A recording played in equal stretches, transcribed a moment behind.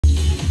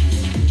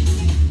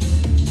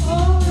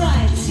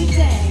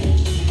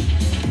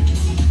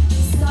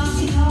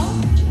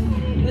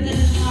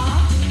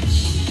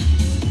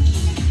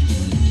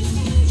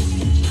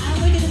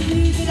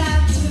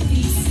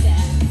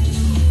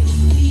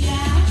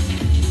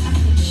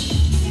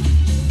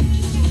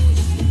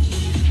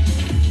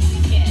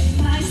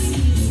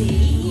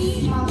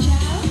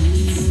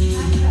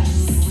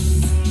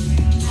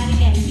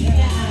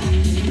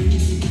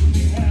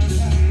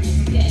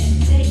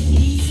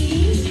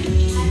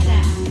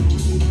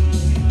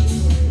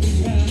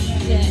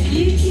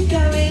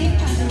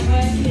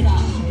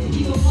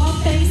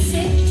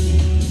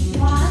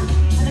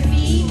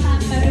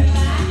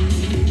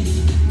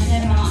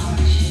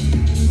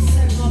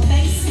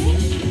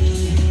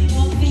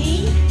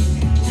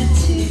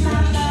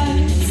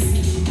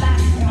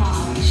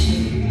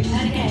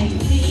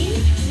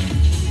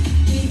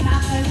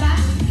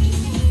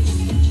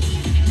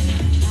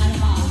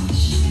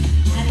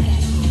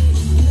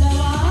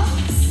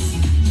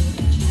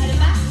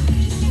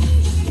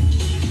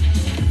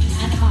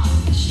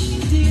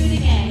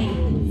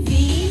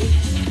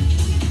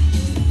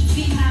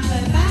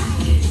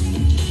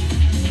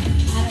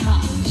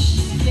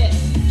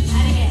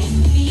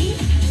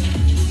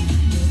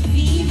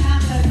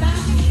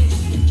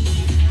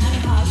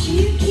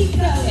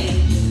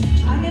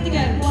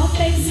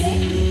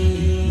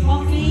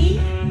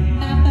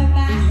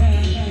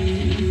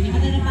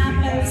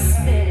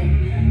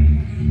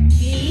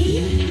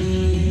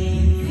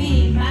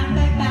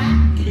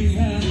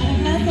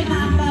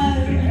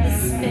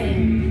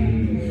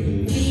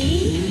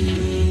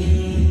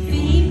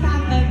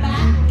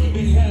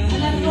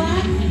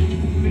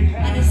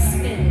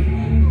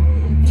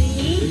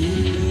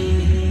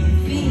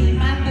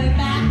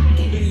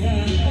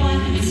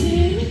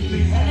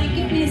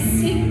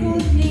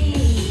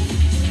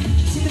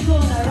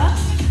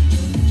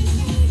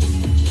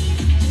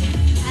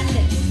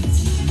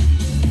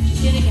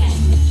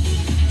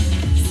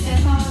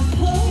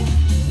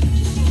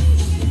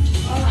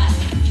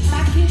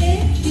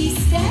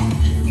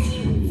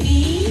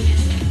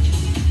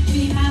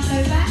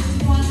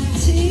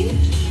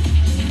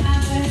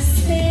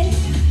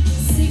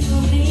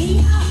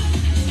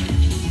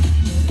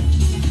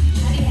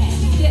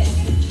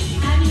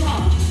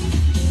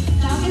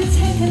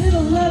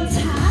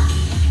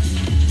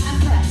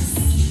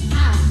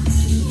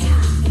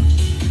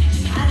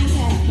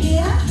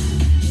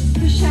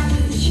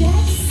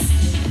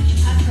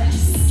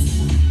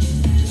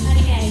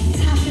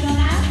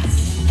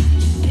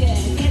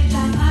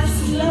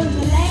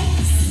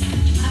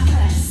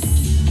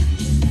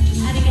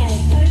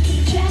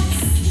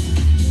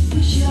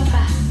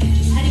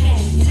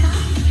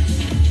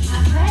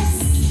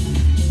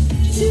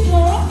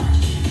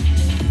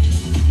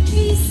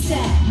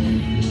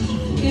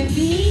V,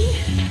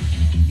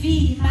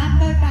 V,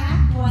 mambo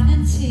back, 1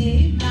 and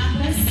 2,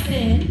 mambo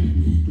spin,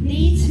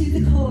 knee to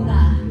the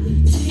corner,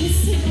 2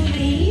 single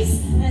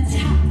knees, and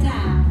tap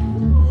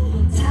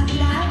down, tap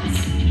it out,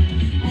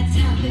 and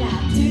tap it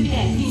out. Do it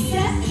again, V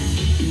step,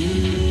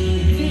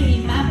 V,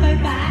 mambo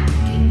back,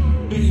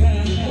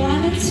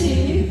 1 and 2,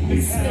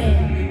 and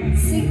spin,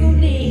 single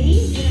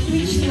knee,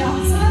 reach the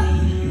arms up,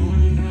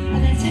 and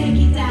then take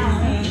it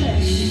down, and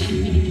push,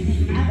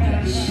 and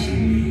push,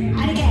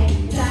 and again,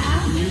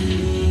 down,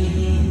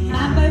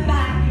 mambo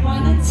back,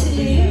 1 and 2,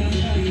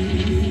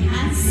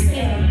 and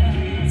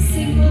spin,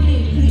 single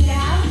knee, put it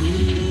down,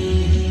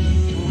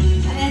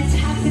 and then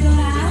tap it all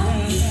out.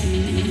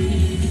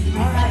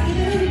 Alright, give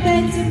it a little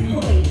bend and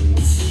point,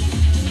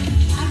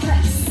 and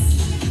press.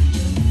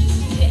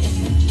 Good.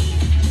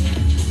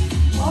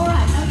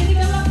 Alright, now I'm going to go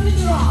up with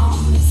your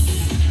arms,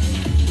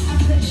 and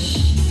push.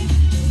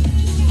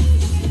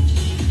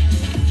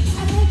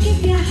 And then give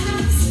me a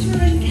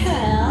hamstring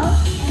curl,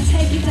 and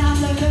take it down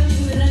low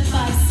with a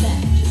bicep.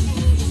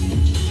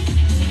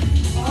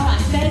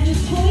 Alright, bend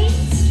and point,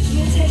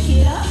 you're going to take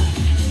it up,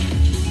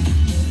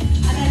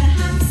 and then a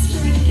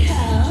hamstring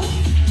curl.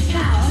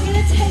 Now I'm going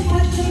to take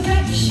my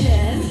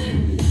direction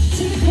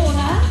to the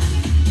corner,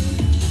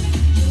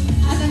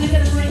 and then I'm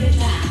going to bring it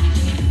down.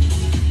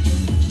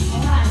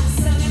 Alright,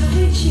 so I'm going to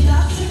reach it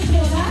up to the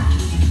corner,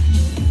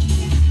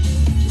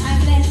 and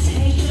then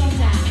take it on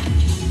down.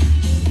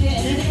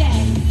 Good, and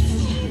again,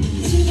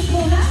 to the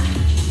corner.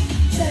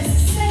 So it's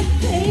the same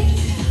thing,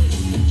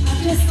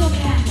 I've just got the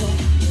angle.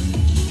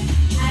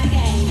 And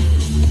again,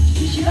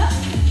 push it up,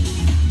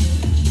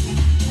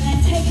 and then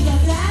take it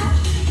on down.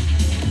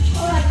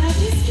 Alright, now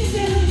just give me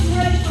a little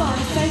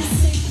grapevine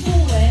facing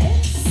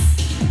forwards.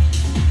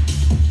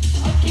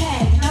 Okay,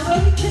 now when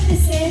we put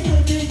this in,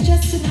 we'll do it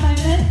just in a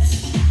moment.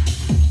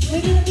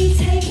 We're going to be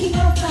taking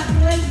off that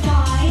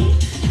grapevine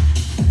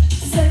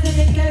so that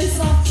it goes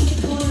off to the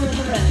corner of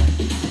the room.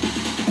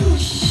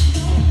 Push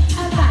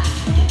and back.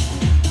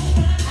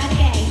 And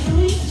again,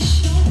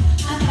 reach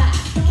and back.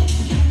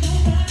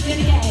 Good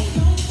again.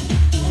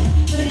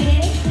 Put it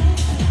in.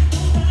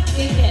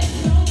 Good, good.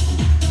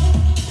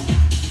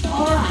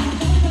 Alright,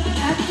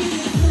 now give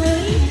it 3,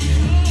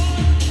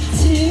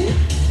 2,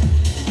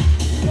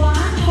 1.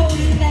 Hold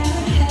it there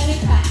and curl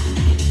it back.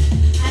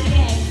 And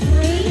again,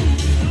 3,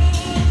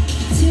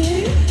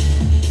 2,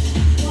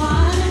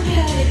 1, and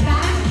curl it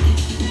back.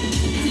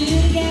 Do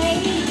it again.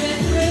 Go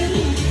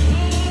 3,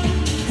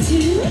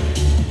 2,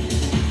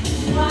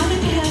 1,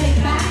 and curl it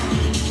back.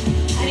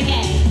 And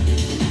again,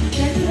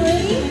 go 3,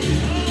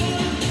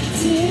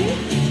 2,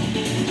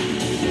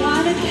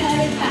 1, and curl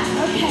it back.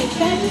 Okay,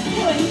 bend the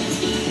point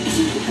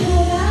to the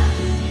corner.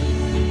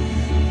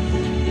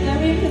 Go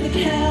in for the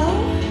curl.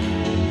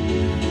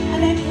 And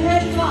then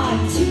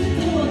grapevine to the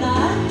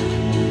corner.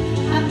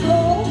 And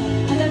pull.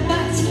 And then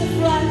back to the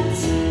front.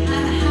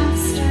 And a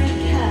hamstring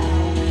curl.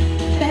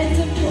 Bend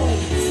and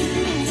point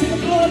to the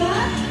corner.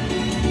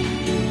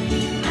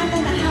 And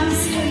then a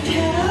hamstring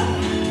curl.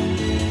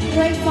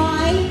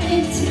 Grapevine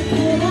into the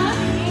corner.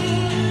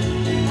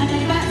 And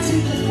then back to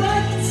the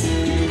front.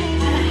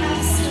 And a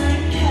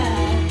hamstring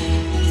curl.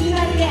 Do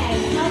that again.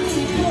 Up to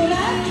the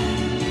corner.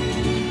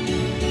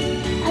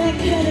 And then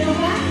curl it all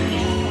back.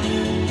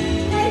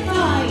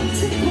 Grapevine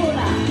to the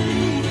corner.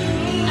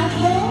 And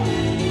pull.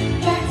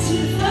 Back to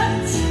the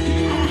front.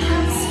 And a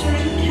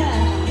hamstring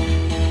curl.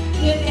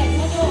 Good again.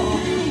 One more.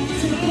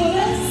 To the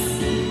corners.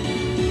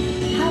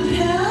 Ham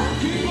curl.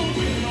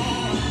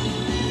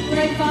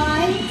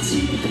 Grapevine to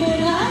the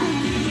corner.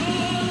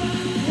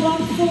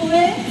 One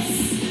forwards.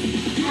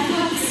 And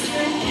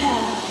hamstring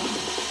curl.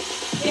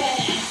 Good.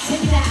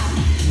 Sit down.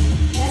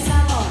 Let's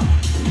have on.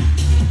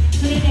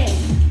 Put it in.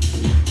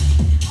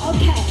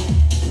 Okay.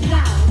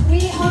 Now we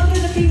are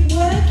going to be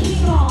working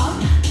on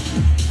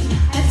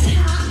a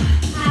tap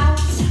out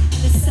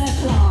the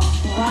circle arm.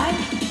 Alright?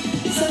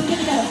 So we're going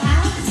to go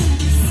out,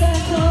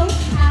 circle,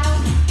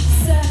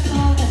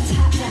 and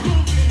tap down.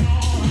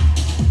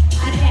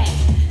 And again.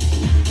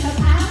 Come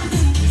out,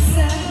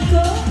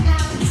 circle,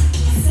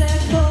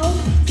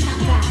 tap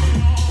down.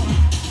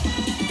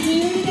 Do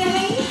it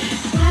again.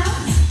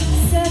 Out,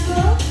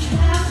 circle,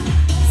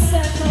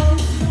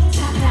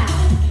 tap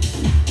down.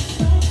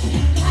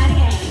 And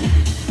again.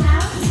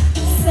 Out,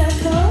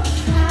 circle,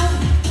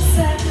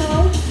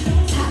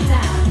 tap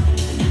down.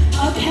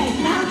 Okay,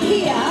 now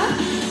here,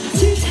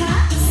 2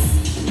 taps,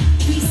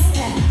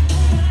 V-step.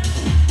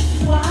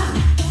 1,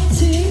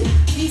 2,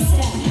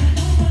 V-step.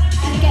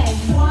 And again,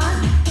 1,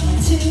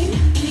 2,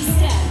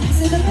 V-step.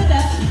 So in a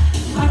minute,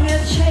 I'm going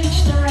to change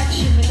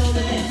direction with all of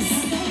this.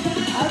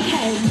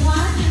 Okay,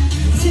 1,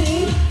 2,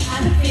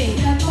 and a V.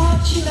 Now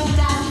march it on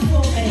down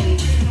for me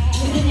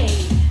with a knee.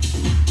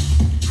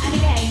 And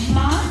again,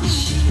 march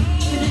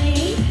with a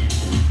knee.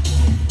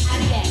 And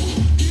again.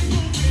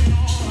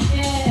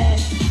 Good.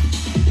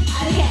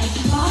 And again,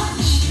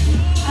 march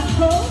and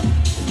pull.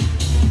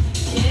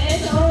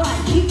 Good.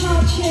 Alright, keep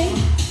marching.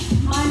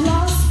 My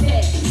last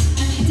bit.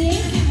 And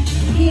dig,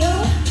 heel,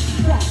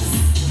 press.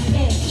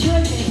 In.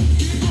 Join me.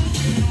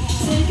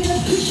 So you're going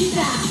to push it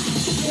down.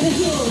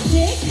 heel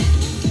dig.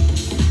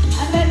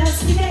 And then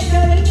as we get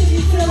going, if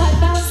you feel like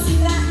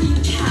bouncing that, you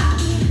can.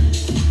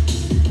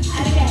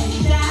 And again,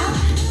 down,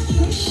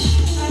 push,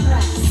 and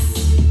rest.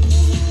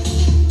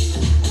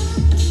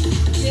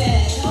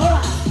 Good,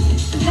 alright.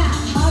 Now,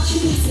 march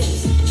easy.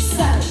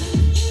 So,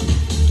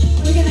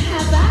 we're going to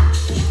have that.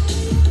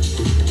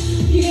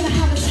 You're going to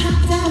have a tap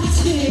down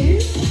 2,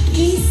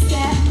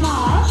 V-step,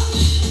 march.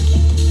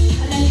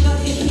 And then you've got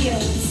your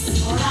heels.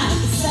 Alright,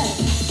 so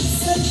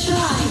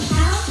sunshine,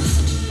 out,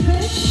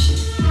 push,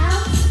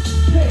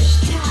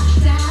 tap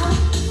down,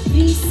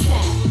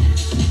 V-step.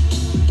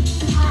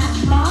 And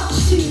march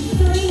 2,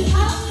 3,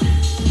 up.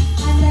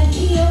 And then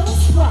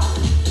heels, 1,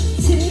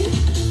 2,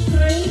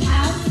 3,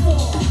 and 4.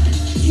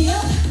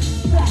 Heel,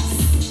 press,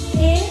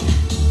 in,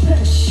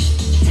 push,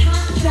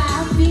 tap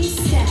down,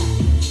 V-step.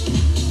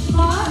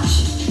 March,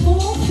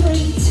 4,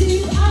 3,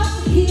 2, up,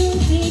 heel,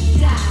 dig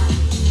down.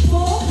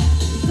 4,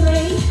 3,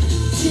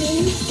 2,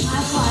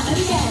 and 1. And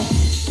again.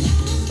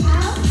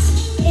 Out,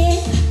 in,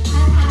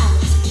 and out.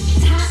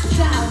 Tap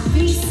down,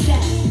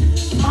 V-step.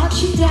 March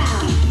it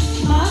down.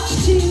 March,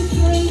 2,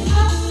 3,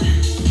 up.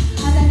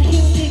 And then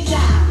heel, dig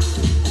down.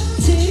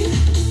 2,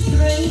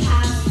 3,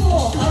 and 4.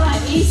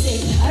 Alright, easy.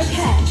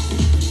 Okay.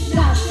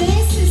 Now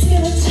this is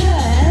going to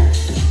turn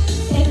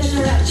in the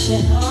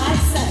direction.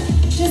 Alright, so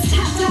just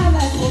tap down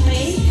there for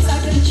me, because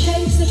I'm going to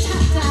change the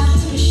tap down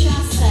to a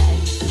chassé.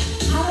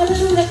 Have a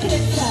little look at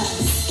it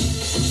first.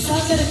 So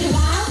I'm going to come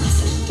out,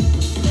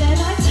 then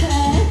I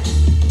turn,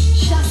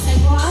 chassé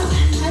 1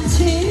 and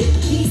 2,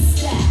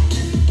 V-step.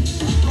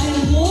 I'm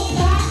going to walk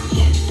back,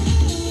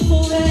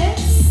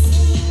 forwards,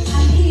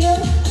 and heel,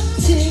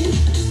 2,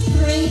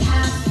 3,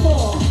 and 4.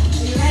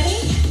 Are you ready?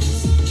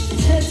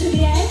 Turn to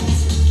the end,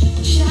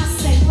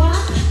 chassé 1,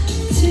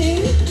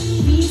 2,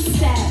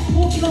 V-step.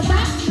 Walking on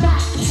back,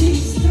 2,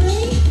 3,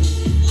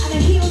 and a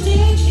heel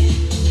dig.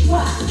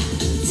 1,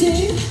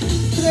 2,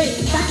 3.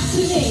 Back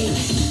to me.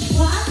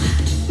 1,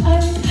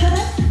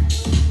 open.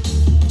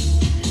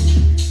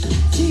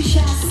 2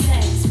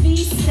 chassés,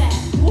 V-step.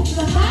 Walking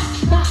on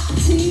back,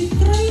 2,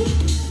 3,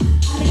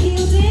 and a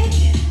heel dig.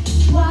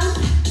 1,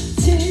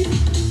 2,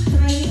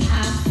 3,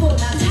 and 4.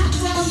 Now tap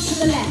down to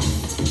the left,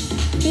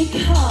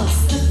 because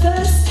the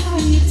first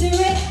time you do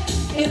it,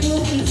 it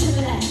will be to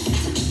the left.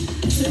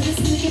 So we're just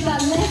going to give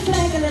that left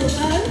leg a little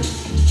go.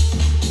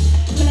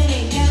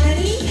 Play, get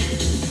ready.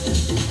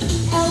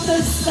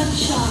 Elbow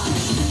sunshine.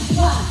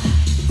 1,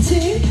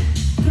 2,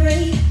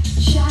 3,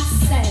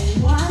 chassé.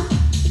 1,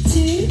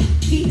 2,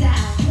 feet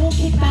down. Walk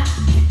it back.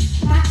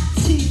 Back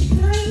 2,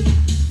 3.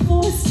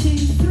 Forwards 2,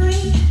 3.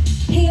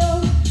 Heel,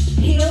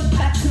 heel,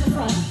 back to the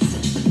front.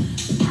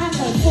 And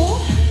go 4,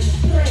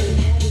 3,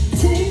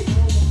 2,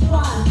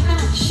 1.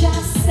 And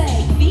chassé.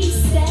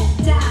 V-step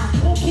down.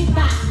 Walk it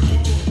back.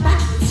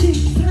 Back 2,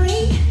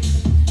 3.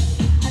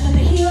 And then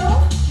the heel.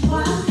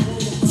 1,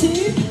 2,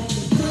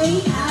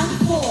 3, and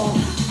 4.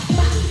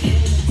 Back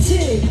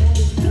 2,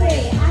 3,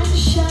 and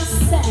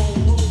chassé.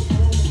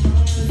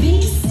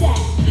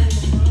 V-step.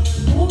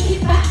 Walk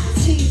it back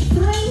 2,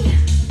 3.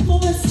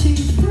 Forwards 2,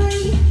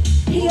 3.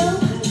 Heel,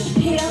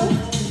 heel,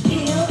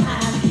 heel,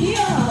 and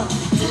heel.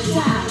 Tap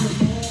down.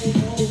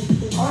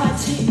 Alright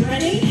team,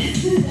 ready?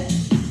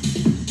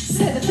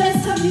 So the first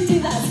time you do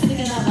that, it's going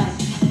to go that way.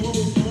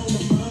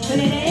 Put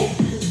it in.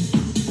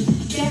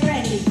 Get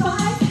ready.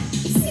 5,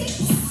 6,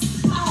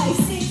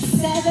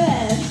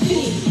 7, V.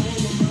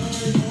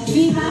 V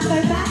mambo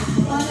back.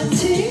 1 and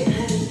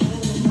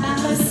 2.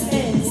 Mambo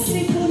spin.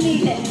 Single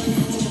knee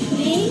lift.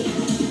 Knee.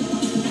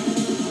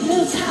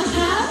 Little tap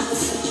out.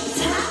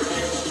 Tap.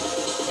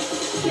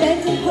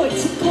 Bend and point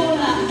to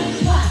corner.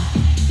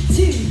 1,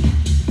 2,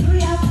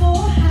 3 and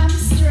 4.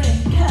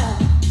 Hamstring curl.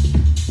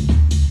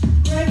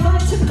 Bring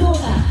right to the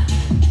corner.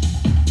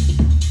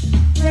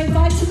 Bring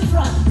right to the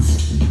front.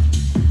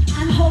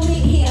 And hold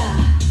it here.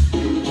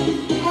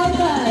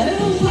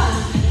 Elbow. 1,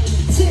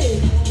 2,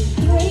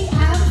 3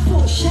 and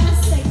 4.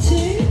 Chassé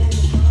 2.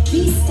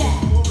 V-step.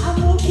 And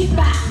walk it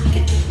back.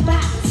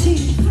 Back 2,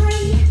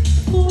 3.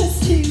 Forwards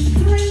 2,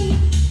 3.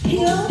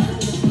 Heel,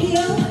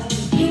 heel,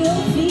 heel.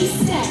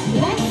 V-step.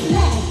 Left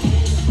leg.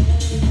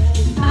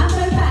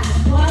 Mambo back.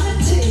 1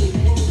 and 2.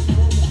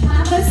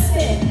 Mambo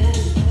spin.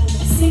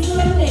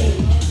 Single knee.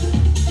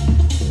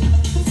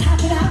 Tap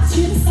it out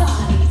to the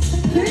side.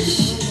 Push.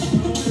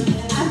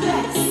 And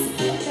press.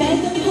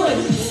 Bend and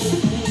point.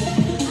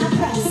 And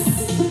press.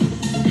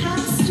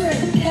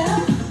 Hamstring curl.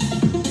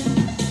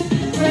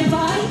 Bring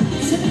right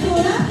to the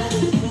corner.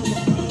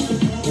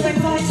 Bring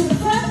right to the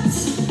front.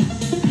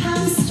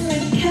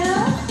 Hamstring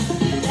curl.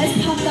 Let's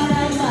pump that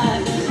elbow.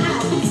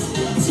 Out.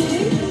 2,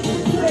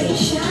 3.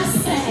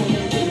 Chassé.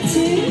 2.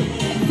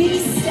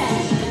 V-step.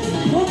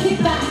 Walk it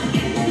back.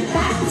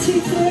 Back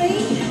 2, 3.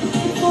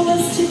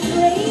 Forwards 2,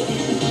 3.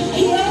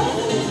 Heel,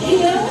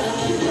 heel.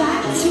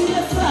 Back to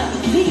the front.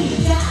 V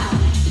down.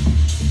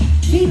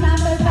 V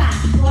mambo back.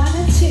 1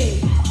 and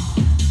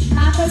 2.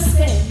 Mambo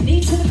spin.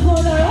 Knee to the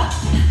corner up.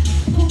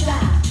 Pull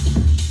down.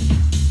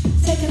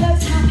 Take a low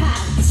tap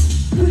out.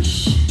 Push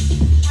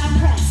and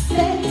press.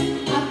 Bend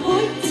and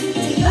point.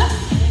 Dig up.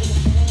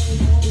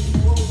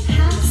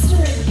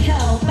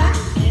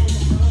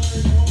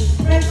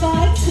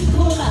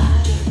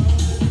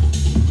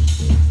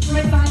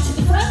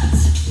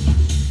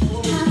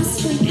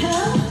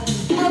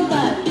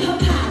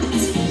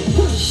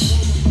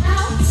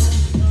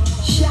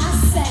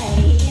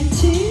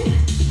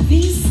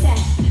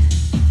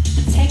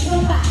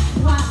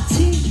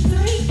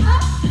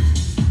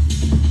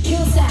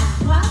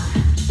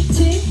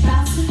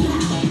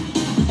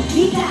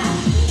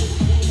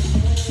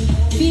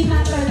 Feet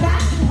mambo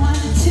back, 1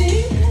 and 2.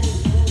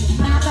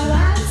 Mambo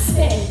and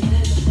spin.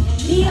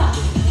 Knee up.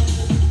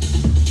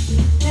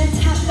 Then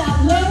tap that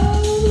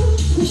low,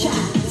 push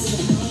out.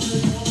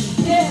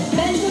 Good,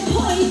 bend the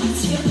point,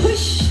 you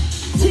push,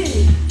 2,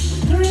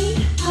 3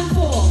 and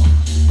 4.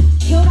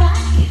 Heel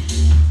back.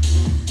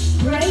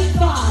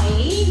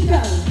 Grapevine,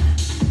 go.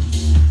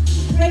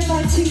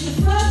 Grapevine to the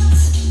front.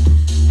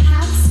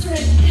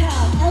 Hamstring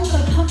curl,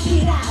 elbow pump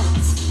it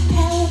out.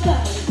 Elbow,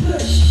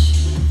 push.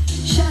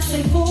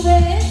 Chasse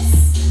forwards.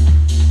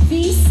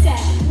 V-step,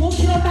 walk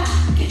your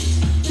back.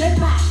 Go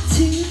back,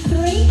 2,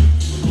 3.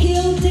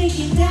 Heel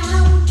digging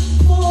down.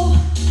 4,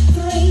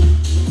 3,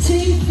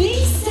 2.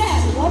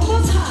 V-step, one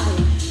more time.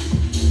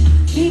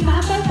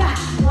 V-mambo back,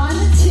 1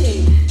 and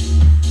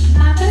 2.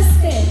 Mambo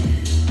spin.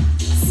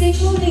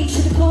 Single knee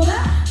to the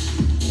corner.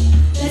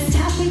 Let's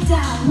tap it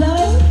down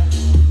low.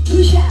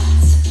 Push out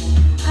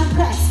and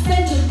press.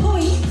 Bend and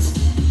point.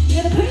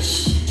 You're gonna push.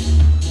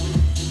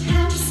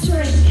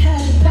 Hamstring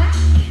curling back.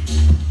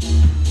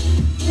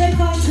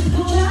 Grapevine to the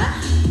corner.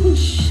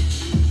 Push.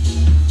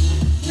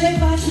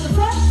 Grapevine to the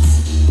front.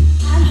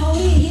 And hold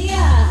it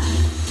here.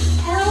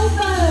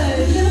 Elbow.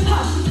 You're gonna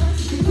pump.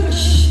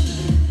 Push.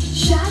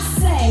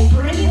 Chasse.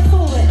 Bring it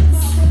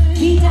forwards.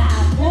 Feet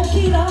down. Walk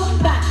it on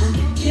back.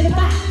 Get it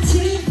back.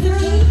 2,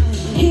 3.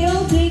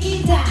 Heel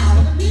digging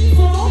down.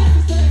 4,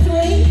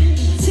 3,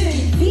 2.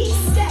 Feet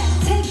step.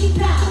 Take it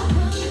down.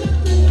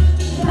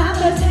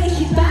 Mambo take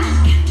it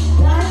back.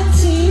 1 and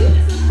 2.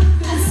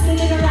 And spin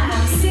it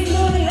around.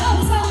 Single knee up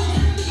top.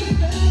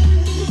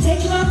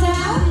 Take it on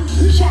down.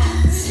 Push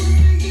out.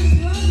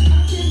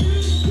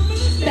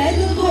 Bend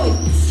the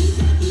point.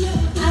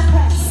 And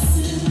press.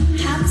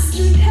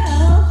 Hamstring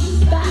curl.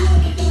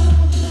 Back.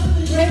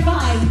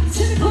 Grapevine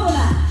to the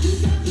corner.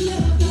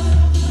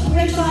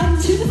 Grapevine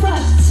to the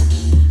front.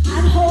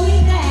 And hold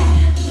it there.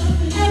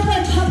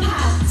 Elbow pump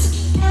out.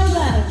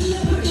 Elbow.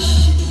 Push.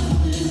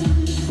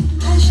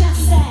 And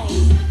chasse.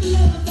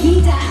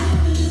 Feet down.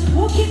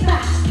 Walk it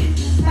back.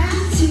 Back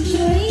 2,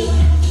 3.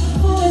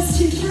 Forwards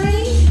 2,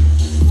 3.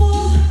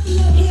 4.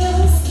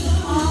 Heels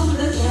on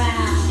the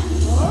ground.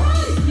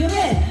 Alright, you're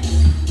in.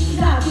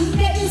 Now you can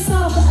get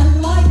yourself a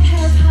light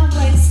pair of hand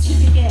weights to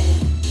begin.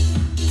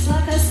 So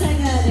like I was saying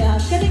earlier, I'm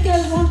going to go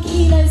 1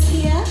 kilos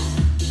here.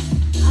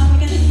 And we're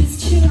going to use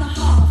 2.5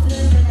 a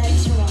little bit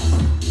later on.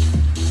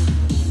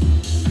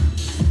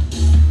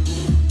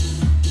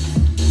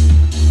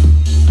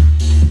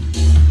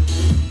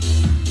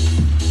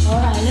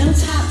 Alright, a little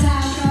tap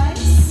down,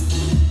 guys.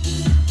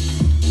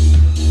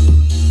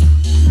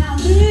 Now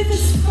move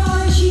as far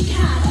as you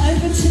can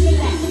over to the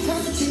left.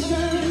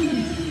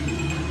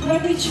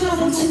 When we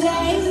travel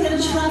today, we're going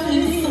to travel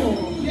in 4.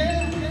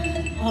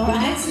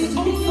 Alright, so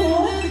we'll do 4,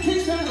 3,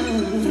 2,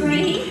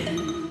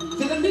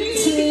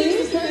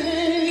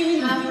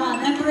 and 1.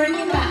 Then bring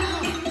it back.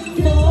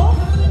 4,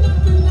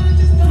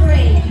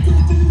 3,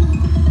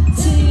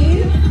 2,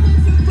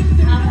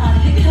 and 1.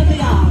 Here come the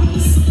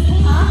arms.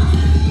 Up,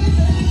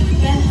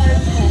 then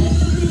open.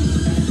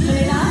 Pull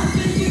it up,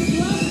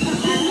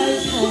 and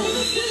open.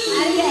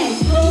 And again,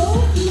 pull,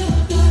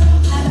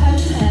 and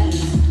open.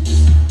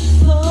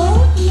 Pull,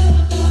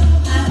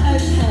 and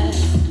open.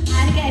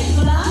 And again,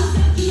 pull up,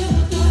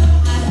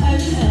 and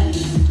open.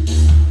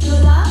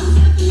 Pull up,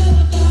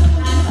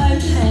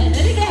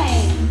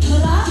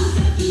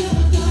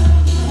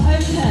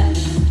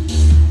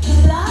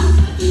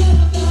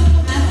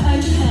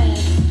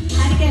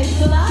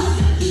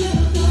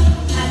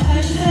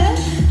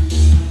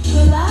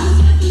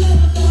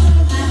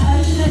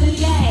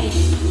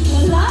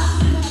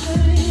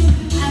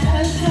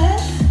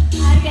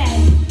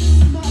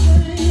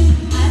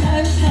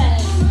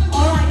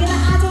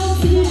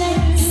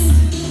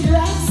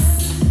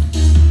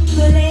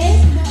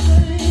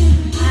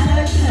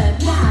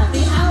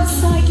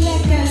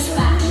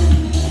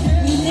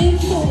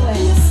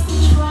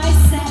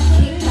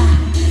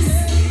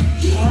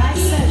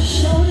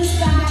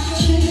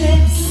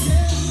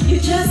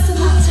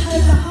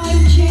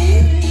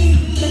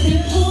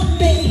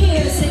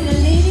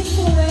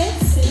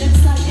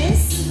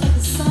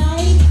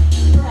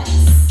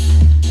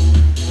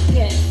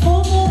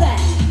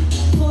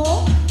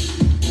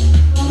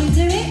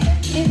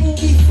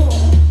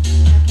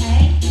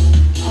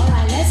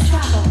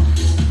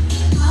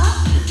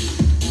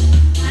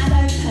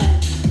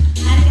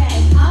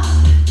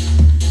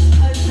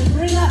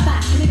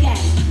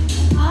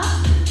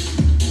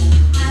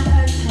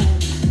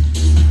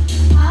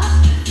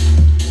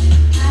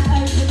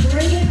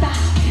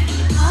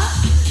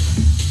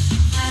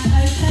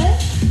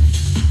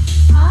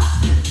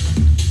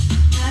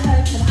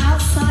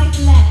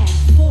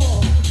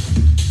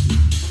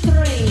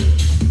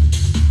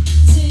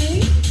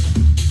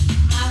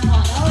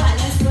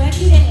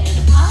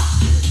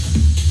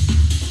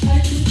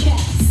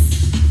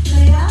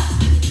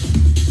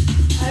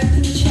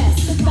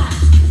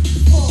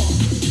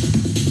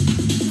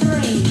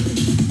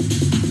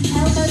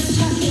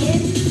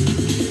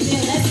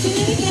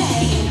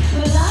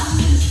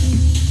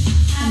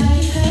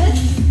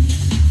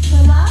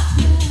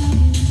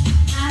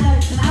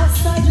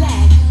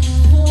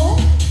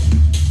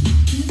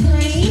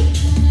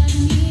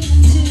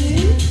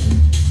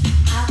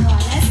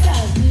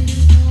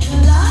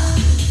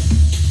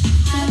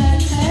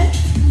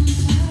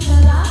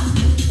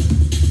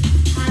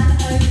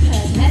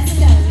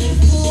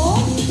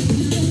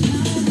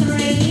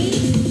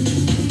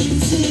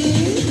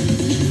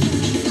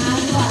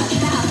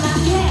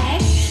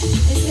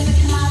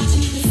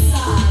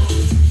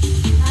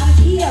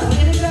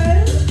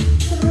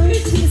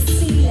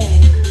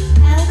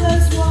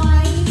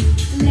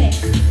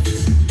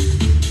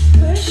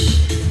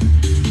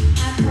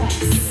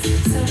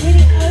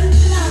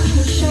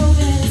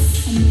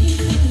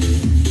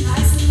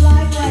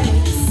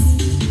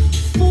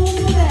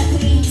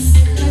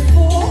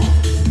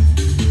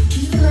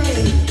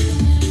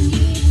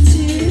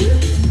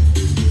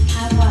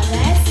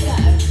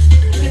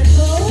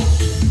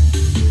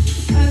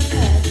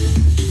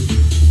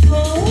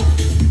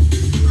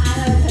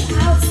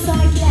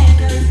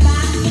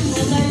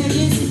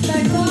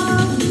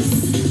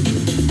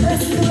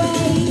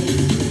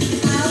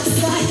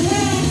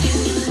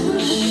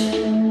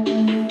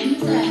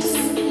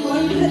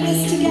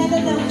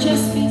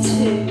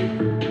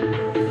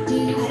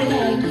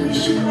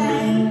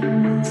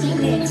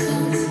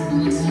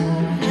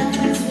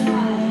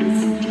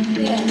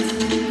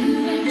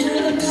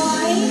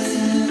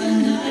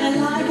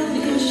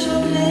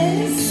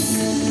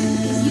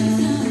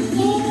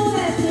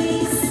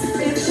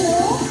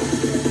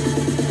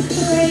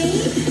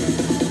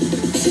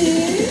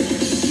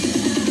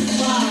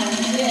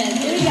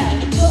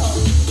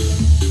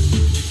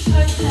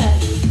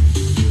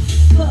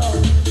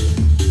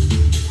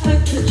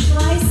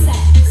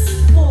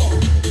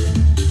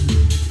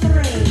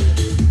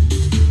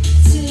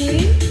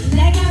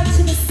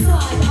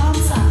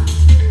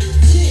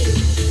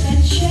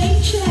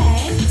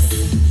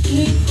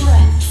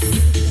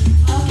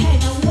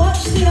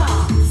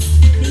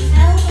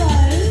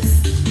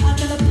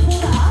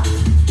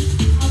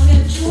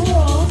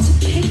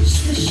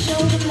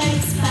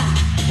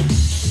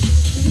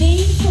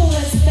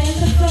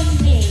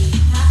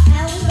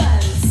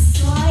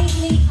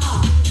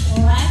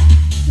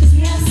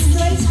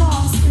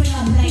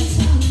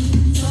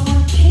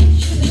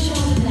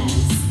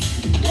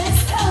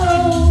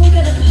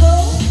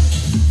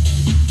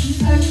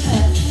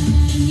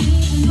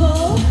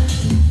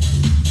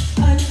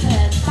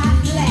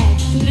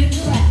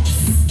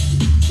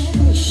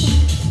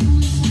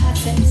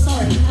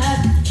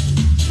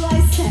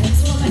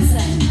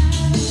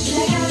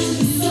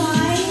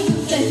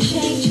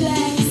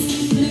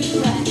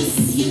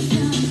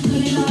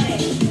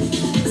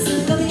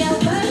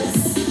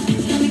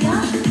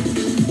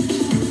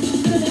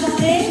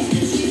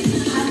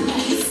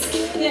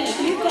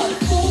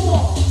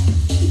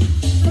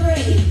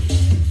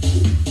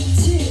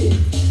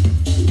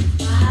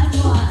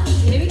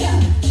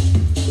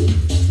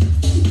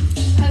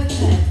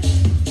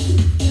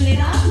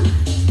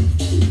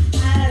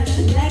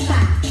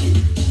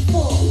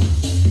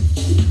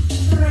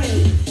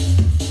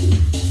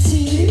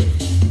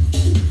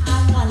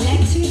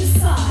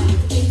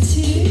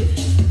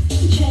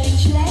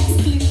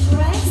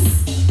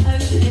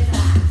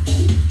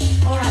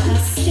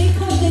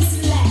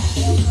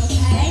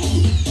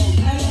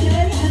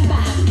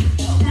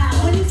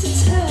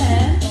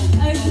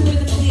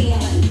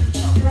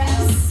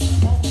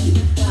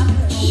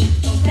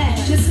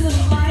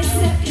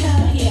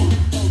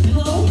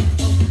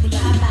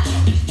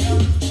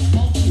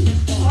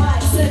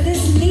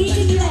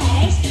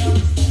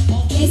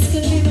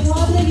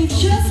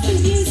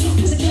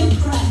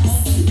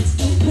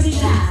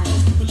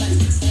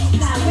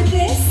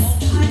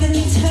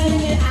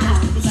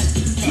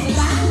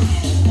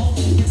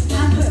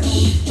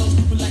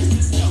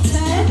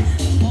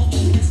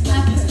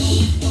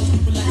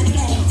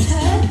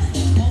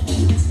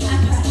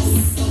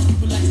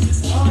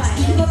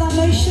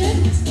 arm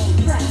motion,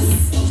 press.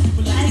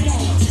 And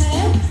again,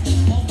 turn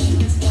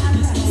and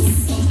press.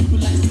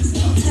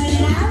 Turn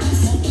it out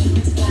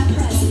and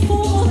press. 4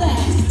 more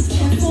there.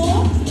 Go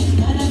 4,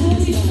 and then we'll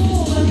do 4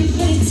 when we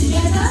put it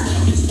together.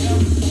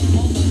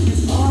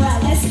 Alright,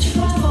 let's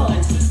travel.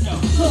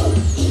 Pull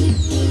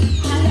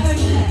and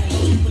open.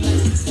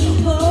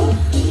 Pull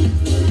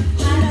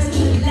and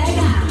open. Leg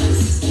out.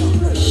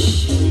 Push.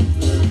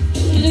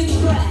 Glute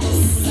press.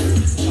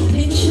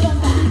 Pinch your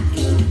back.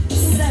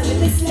 So with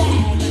this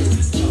leg,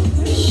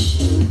 push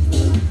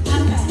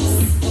and press.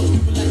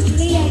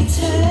 Plie,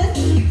 turn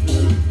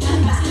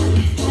and back.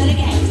 And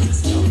again.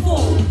 4,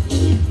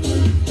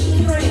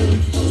 3,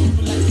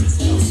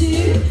 2,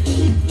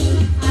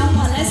 and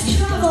 1. Let's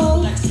travel.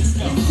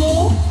 In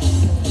 4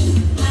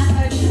 and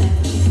open.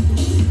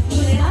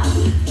 Pull it up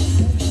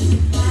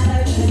and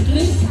open.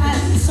 Glute,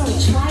 sorry,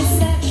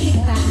 tricep kick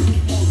back.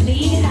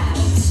 Lean it out.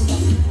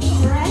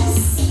 Press.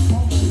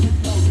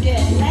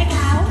 Good. Leg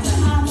out,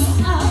 arms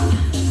up.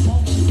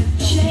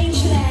 Change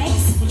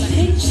legs.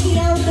 Pinch the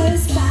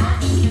elbows back.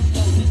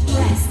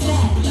 Press.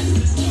 Then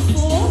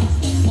 4,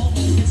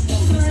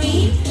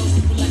 3,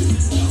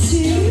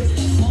 2,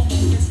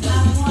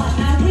 and 1.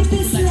 Now with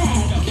this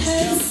leg,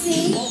 curtsy.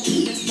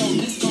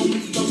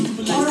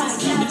 Alright,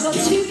 now I've got 2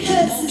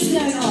 curtsies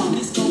going on.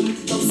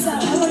 So I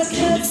want a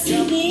curtsy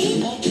knee,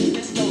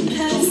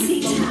 curtsy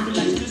tap.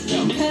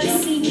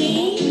 Curtsy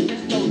knee,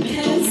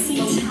 curtsy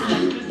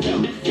tap.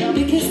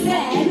 Because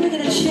then we're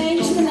going to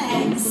change the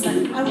legs and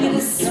we're going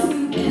to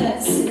swoop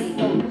curtsy.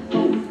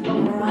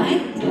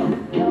 Alright?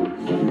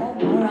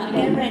 Alright,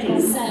 get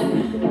ready. So,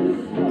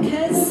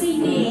 curtsy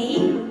knee,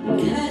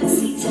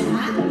 curtsy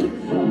tap. 2,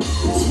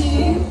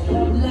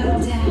 low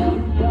down.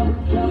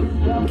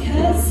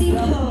 Curtsy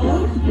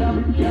pull,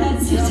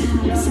 curtsy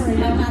tap. Sorry,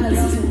 my manners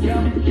is all.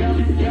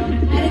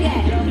 And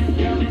again,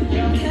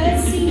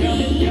 curtsy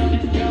knee,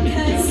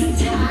 curtsy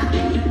tap,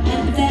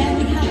 and then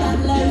we have that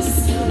low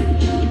swoop.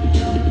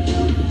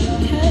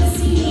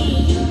 Curtsy knee,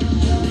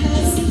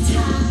 curtsy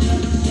tap,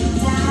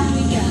 down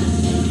we go.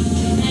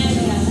 There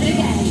we go. And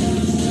again,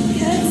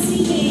 curtsy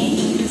knee,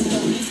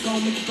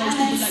 and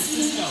then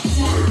swoop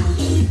down,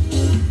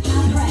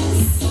 and press.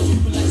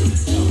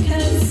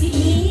 Curtsy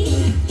knee,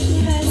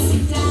 curtsy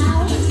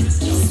down,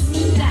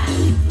 swoop down.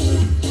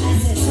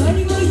 That's it. So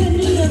only move the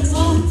knee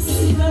once,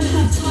 you won't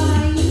have time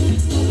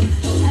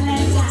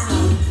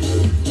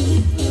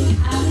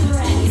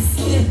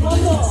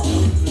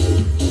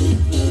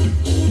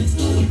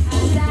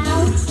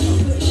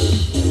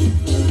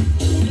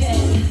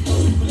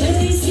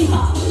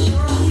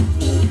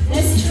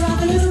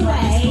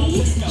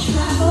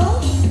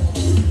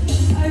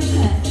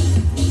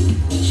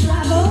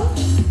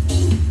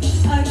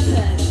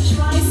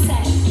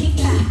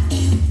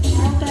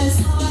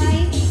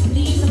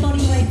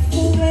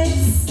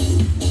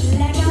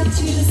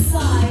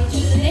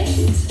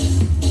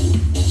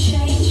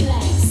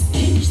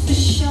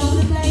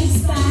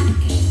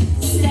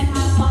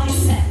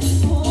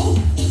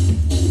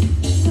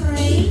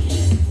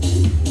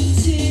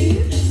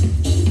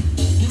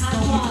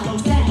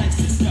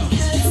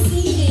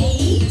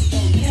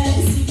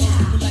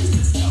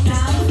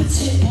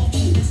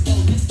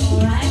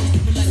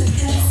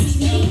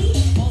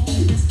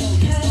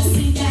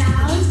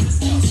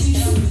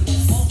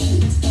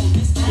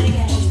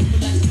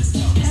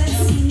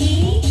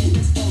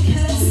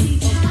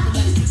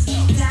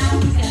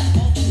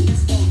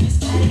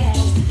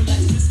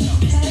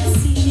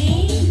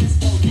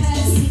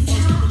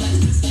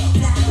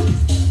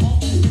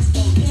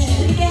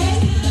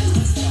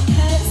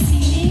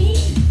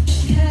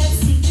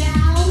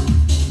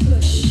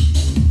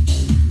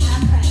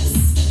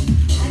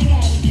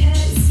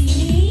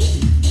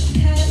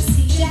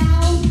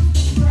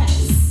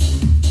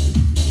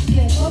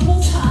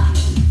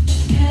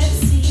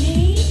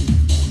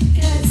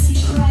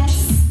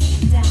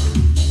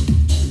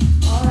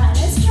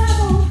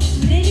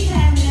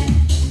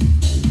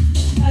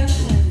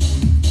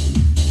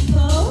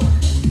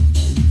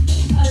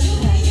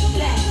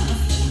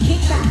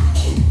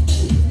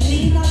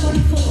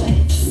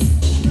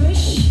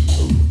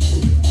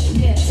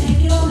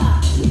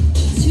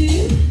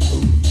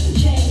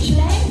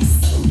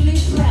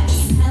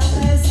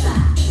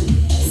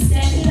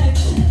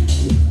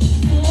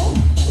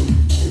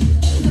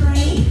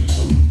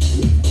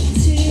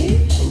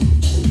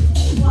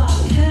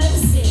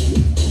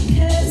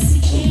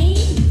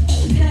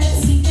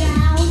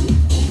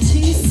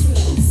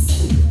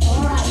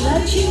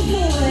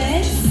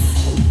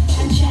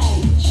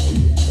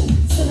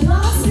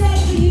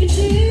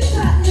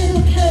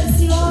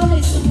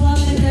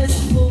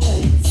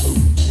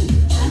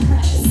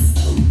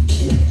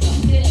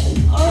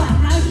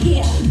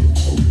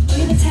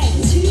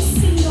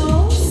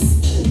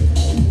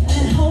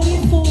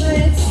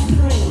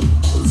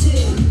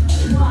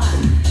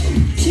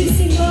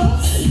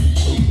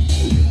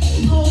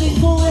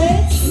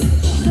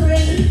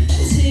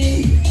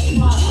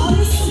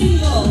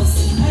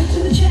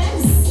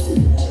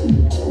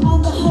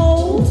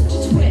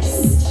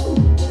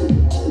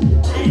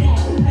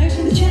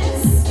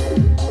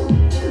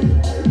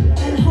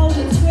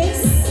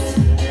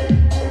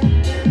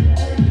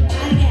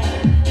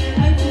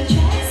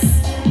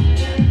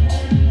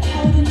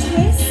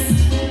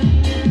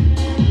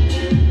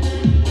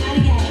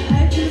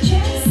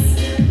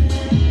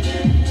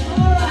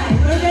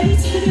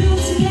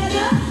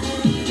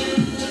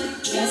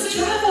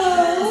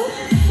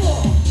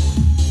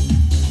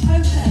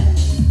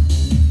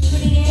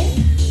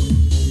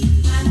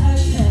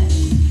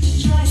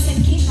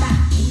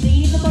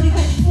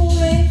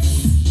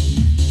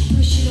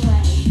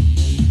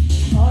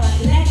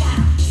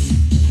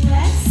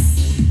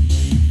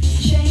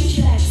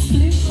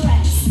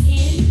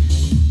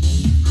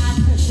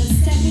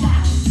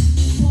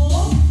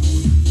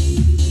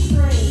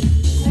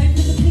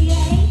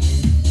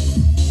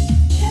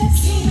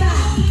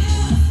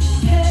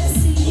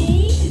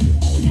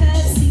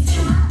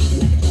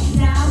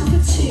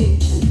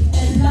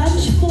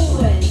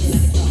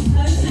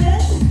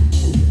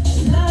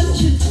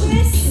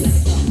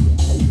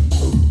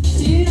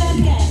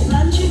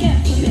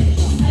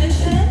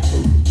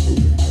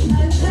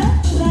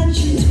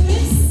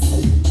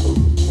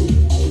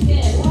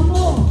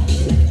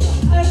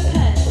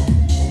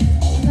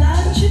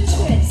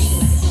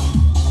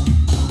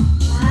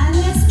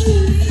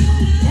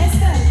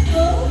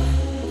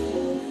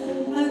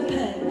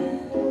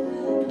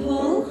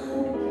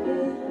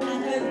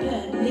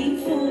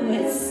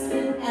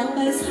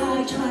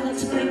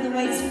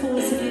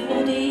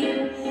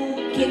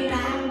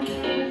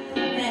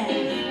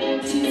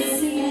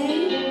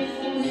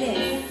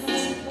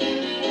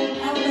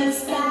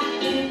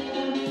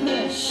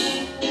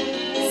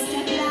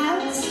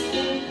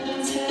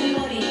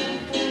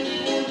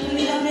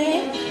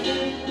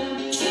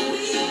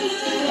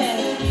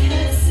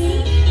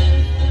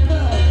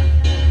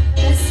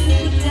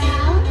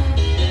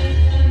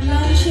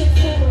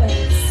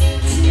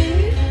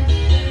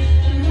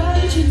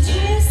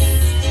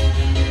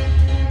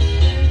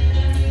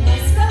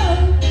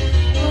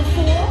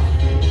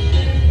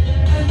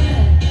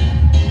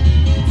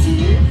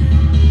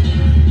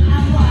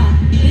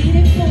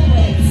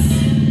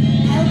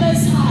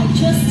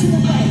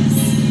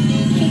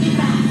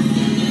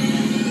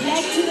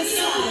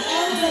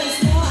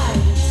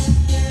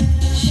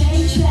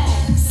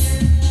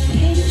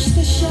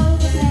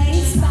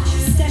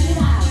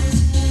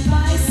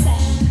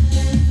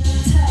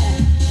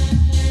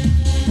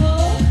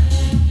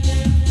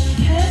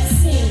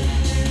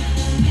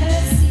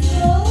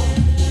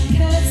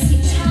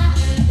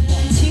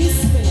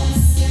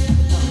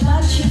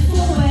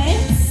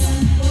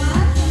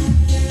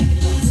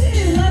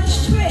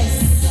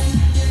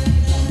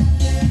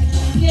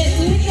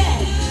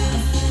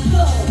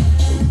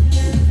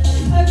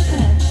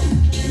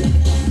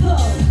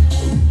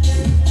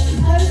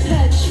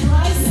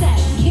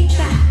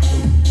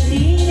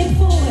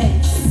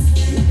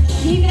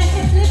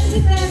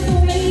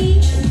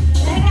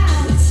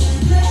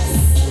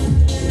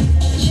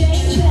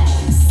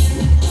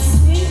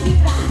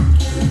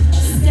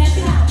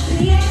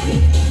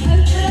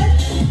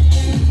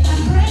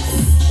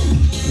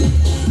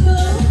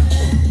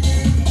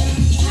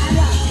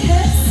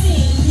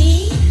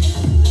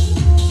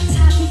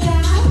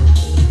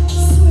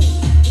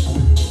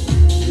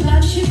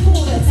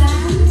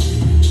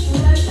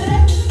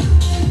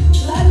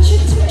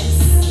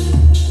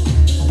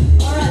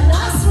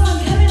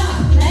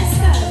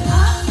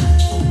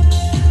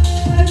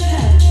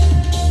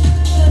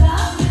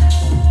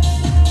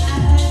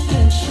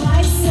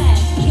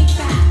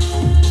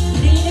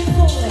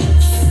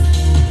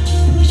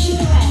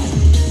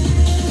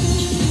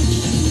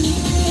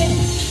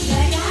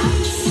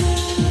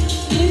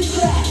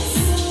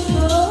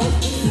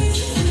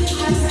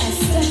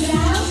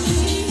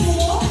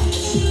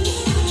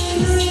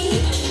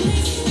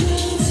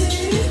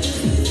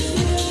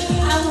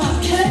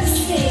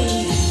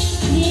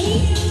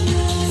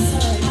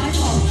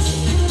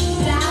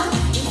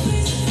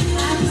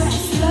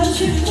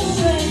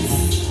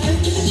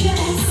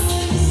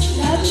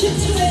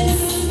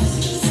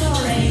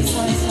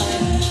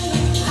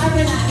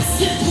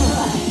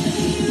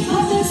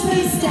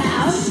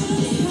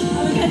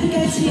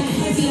into your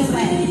heavier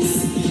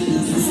weights.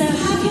 So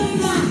have your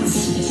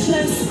mat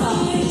close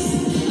by.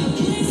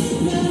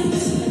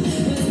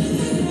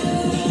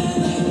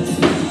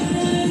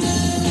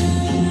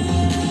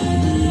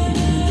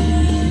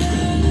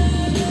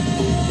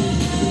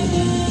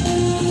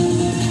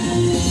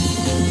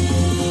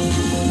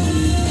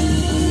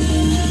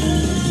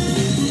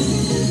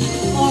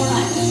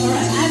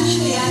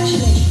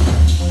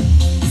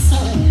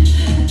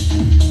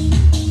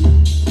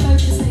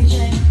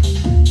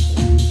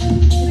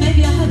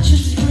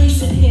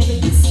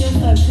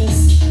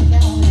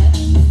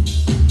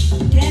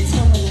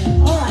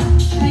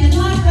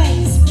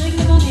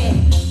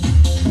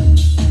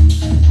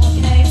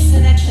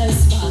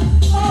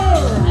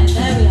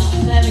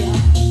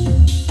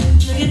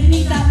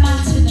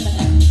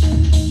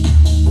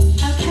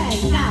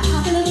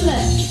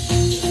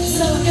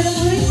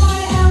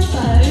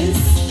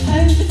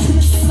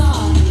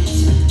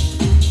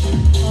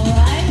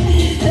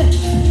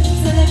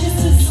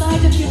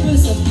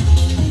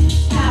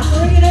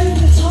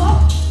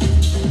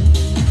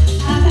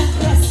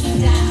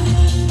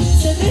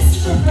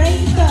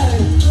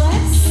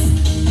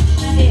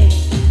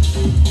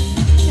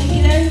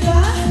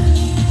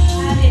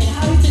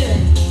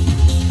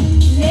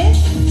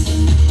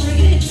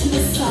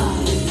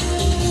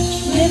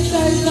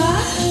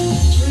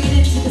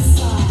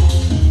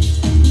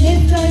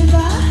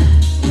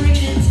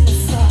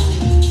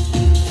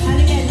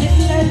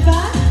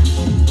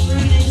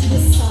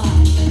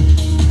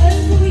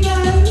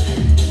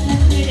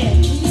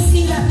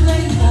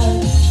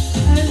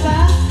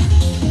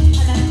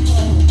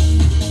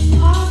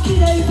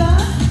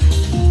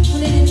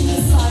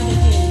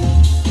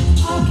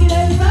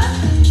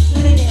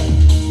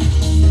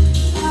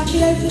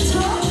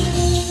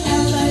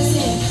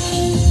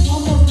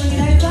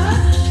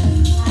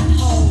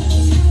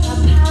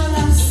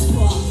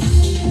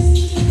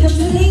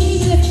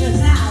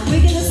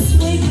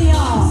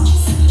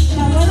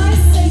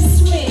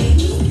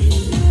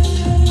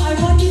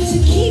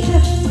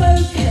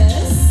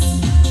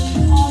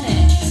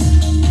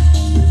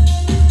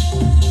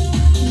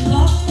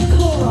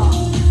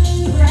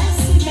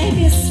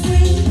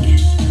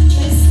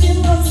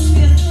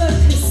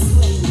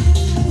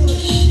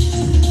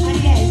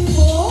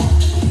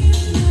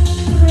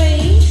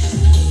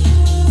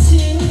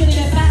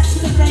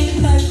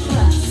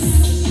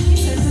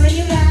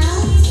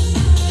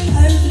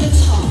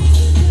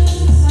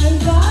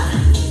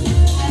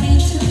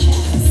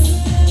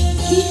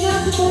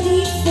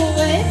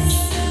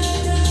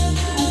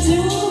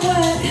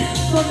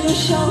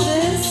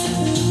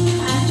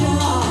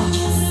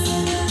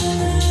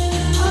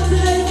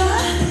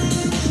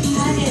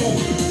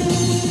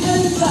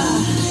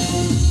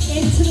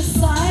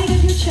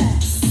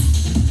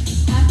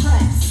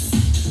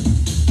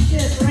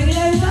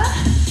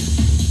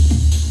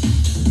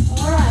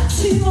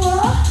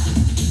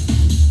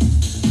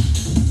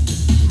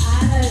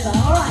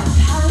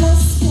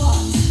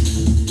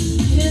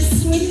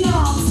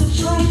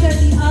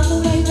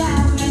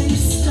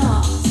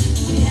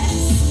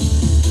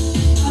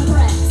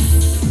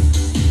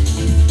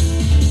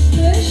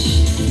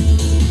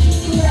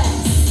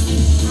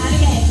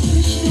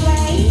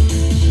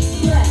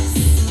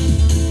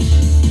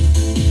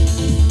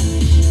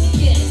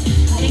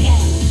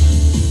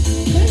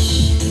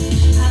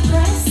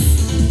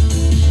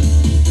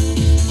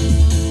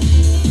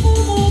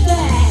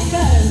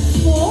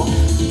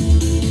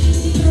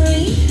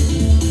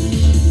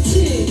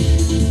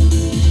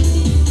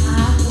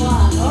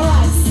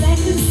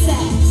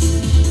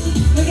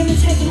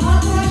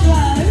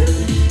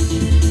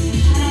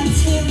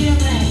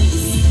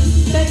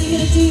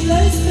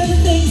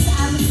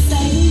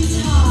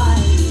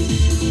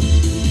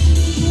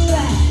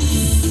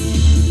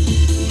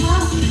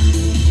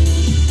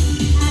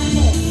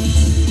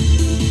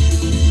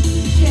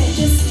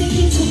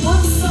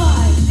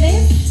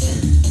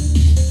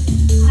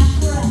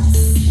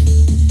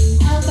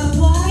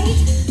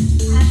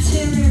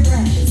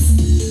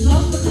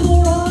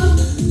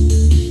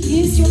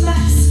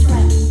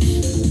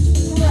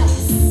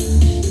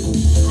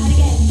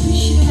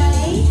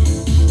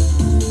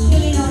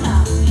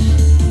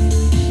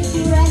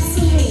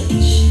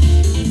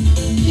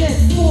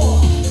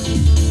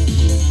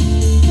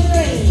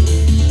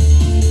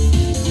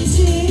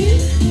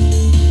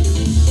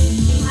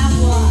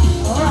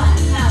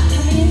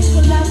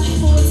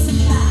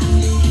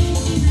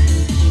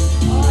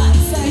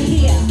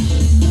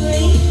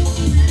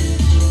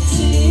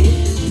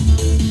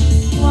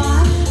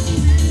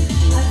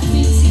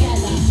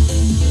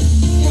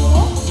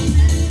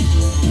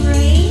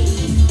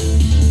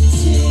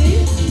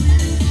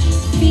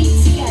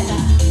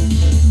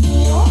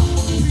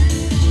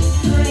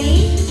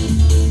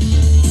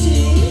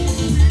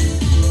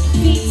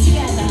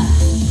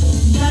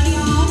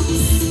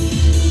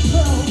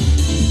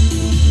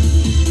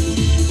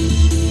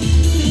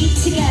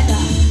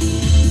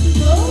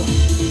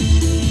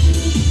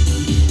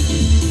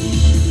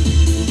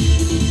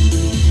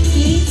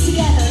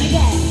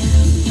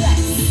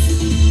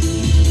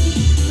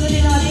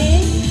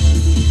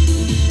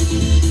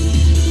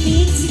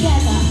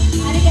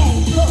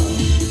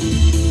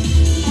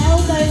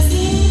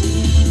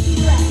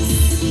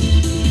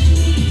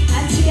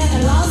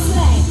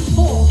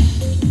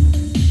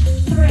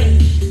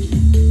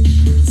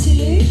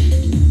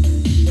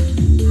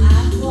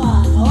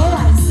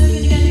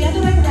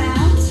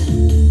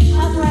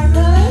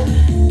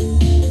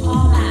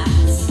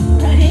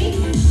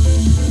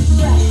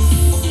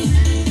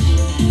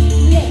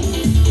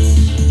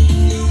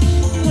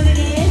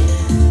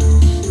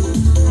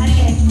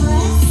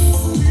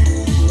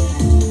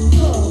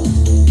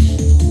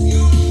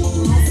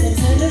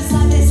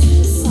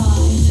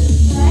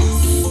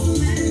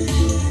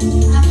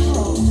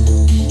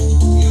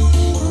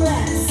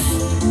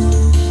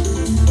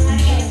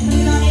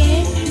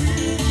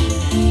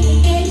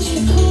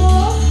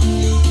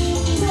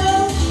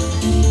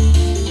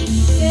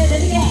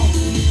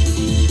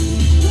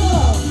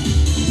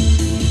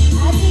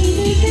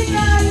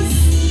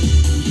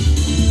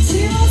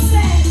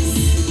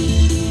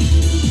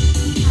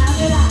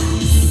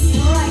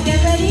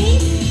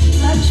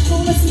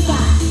 Frontwards and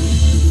back.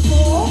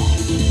 4,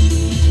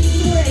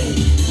 3,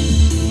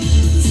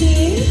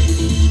 2,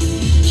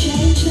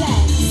 change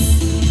legs.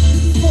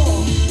 4,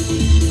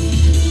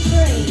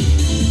 3,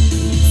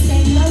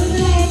 stay low in the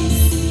legs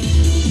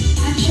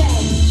and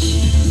change.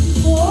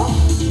 4,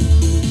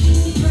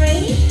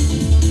 3,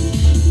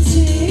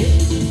 2,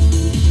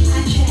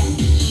 and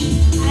change.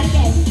 And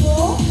again,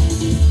 4,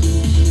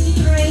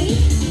 3,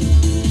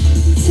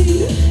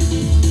 2,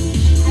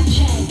 and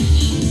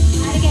change.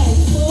 And again,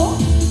 4,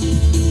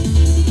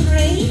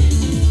 3,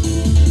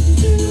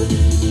 2,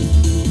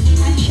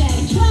 and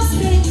change. Last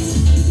bit.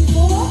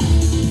 4,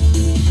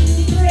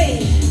 3,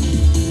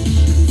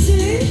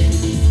 2,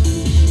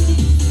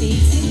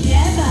 feet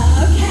together.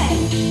 Okay.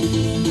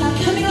 Now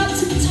coming up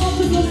to the top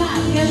of your mat,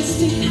 we're going to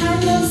do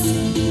parallel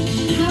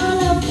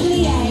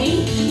plie,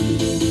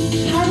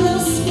 parallel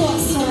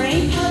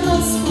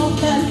squat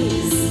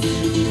burpees.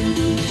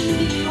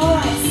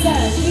 Alright, so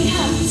we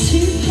have 2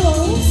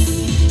 pulls,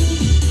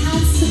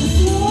 hands to the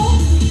floor,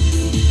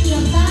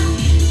 jump back,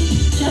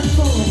 jump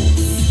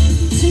forwards.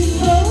 2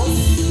 pulls,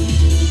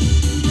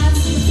 hands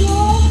to the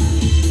floor,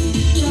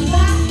 jump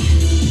back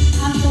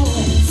and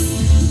forwards.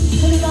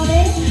 Pull it on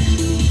in,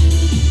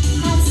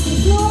 hands to the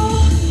floor,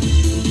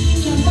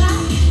 jump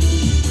back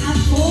and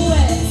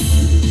forwards.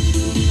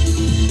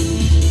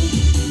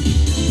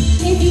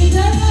 If you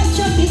don't like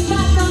jumping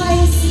back,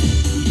 guys,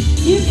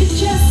 you can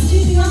just do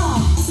the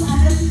arms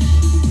and a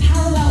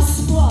parallel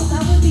squat.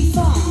 That would be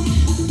fun.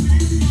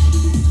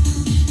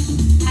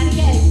 And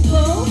again,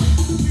 pull,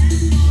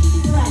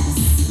 press,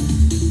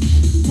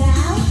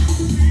 down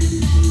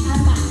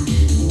and back.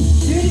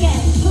 Do it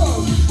again, pull,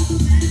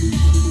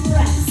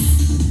 press,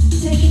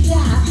 take it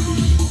down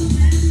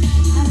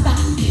and back.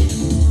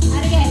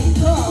 And again,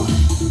 pull.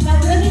 Now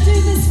we're only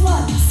doing this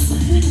once.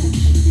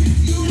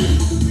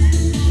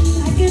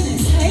 My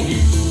goodness, hey?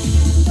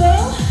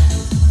 Pull,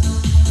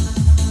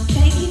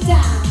 take it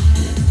down,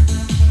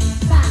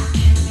 back.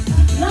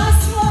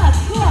 Last one,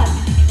 come on.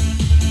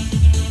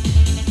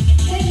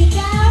 Take it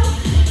down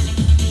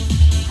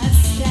and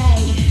stay.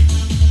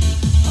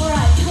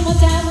 Alright, come on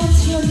down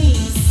onto your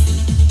knees.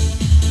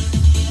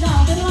 Now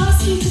I'm going to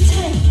ask you to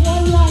take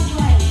one light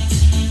weight.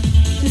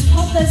 Just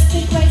pop those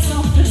big weights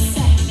off for a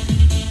second.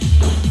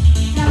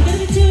 Now I'm going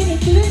to be doing a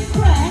glute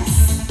press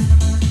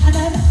and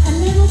then a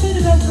little bit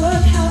of a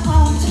workout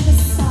arm to the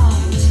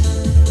side.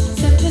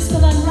 So we're just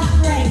going to lat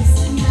raise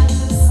and out to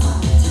the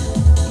side.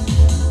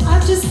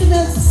 I'm just going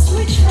to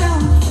switch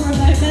around for a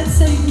moment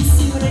so you can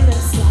see what it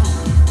looks like.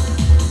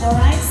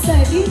 Alright, so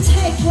if you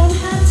take one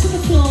hand to the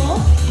floor,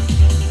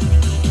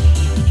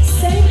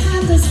 same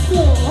hand as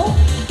floor,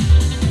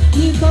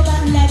 you've got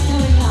that leg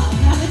going up.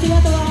 Now with the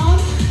other arm,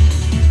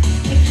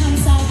 it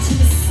comes out to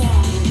the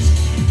side.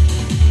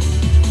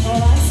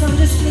 Alright, so I'm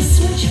just going to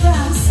switch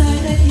around so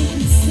that you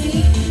can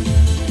see.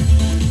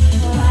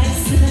 Alright,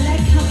 so the leg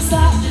comes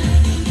up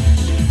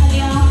and the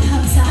arm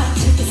comes out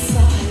to the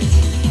side.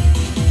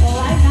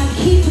 Alright, now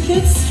keep a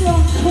good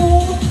strong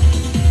core.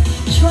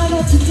 Try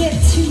not to dip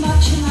too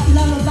much in that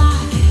lower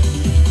back.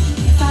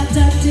 In fact,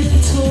 don't dip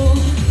at all.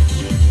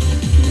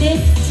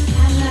 Lift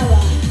and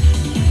lower.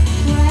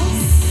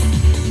 Press.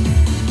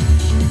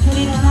 Pull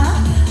it on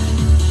up.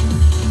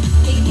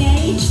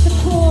 Engage the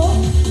core.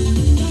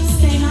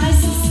 Stay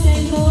nice and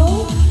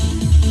stable.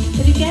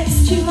 If it gets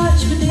too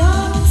much with the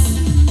arms,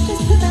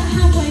 just put that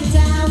hand weight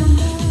down.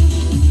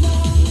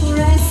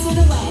 Press it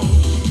away.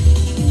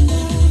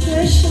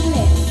 Push and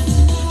lift.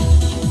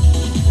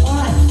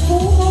 Alright,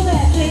 4 more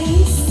there,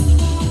 please.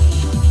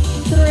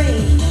 3, 2,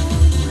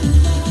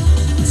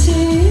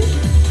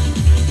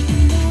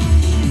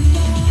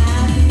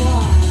 and 1.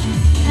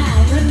 Now,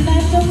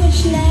 remember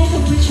which leg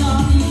or which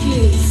arm you've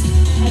used.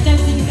 I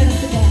don't think you're going to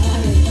forget,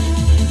 are you?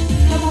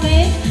 Come on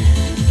in,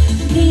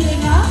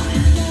 kneeling up,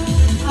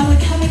 and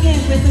we're coming in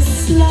with a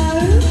slow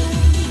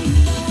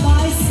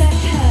bicep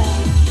curl.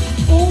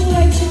 All the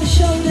way to the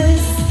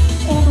shoulders,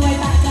 all the way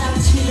back down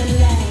to the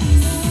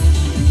legs.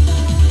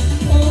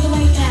 All the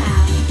way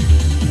down.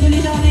 Pull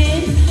it on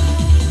in,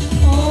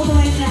 all the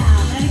way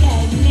down. And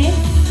again,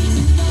 lift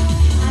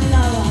and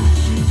lower.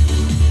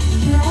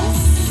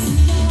 Press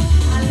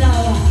and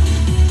lower.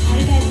 And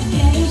again,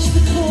 engage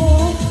the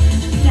core,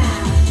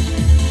 down.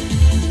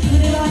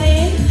 Put it on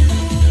in,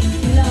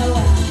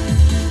 lower.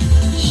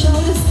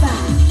 Shoulders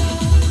back.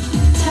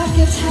 Tuck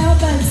your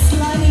tailbone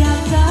slightly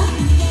under.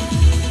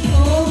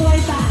 All the way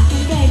back.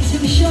 Again, to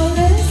the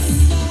shoulders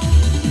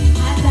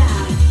and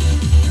down.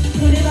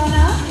 Put it on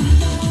up.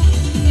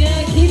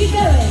 Good, keep it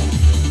going.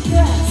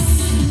 Press.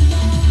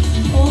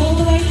 All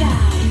the way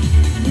down.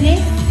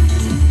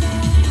 Lift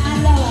and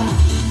lower.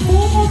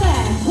 4 more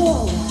there.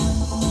 Pull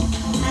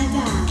and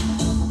down.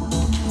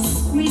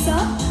 Squeeze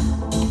up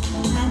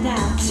and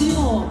down. 2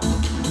 more.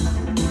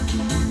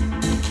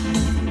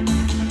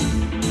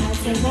 I'd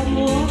say 1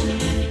 more.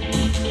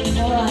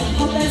 Alright,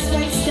 pop those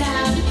weights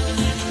down.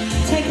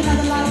 Take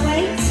another light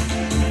weight.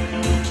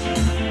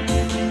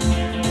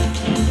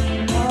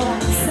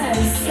 Alright, so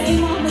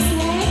same arm as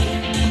leg.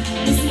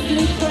 This is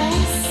glute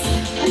press.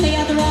 And the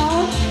other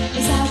arm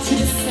is out to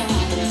the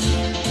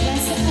side.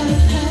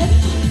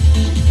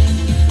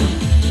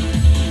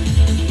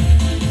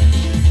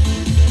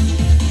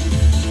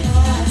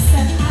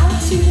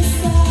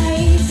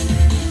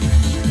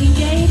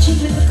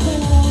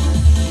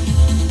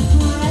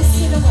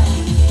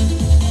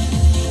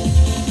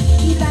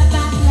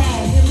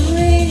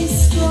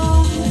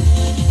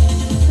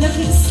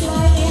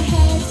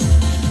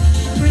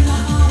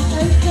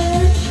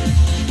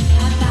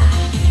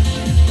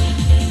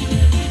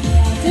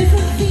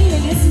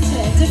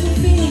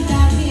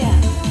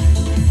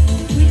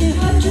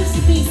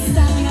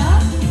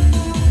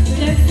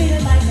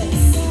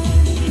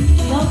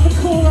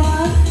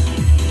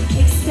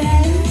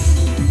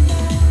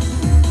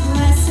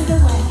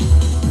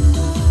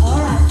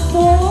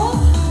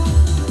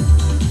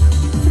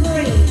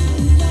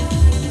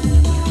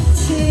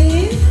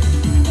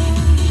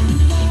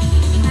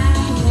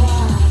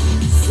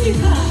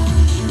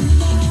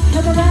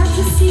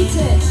 back to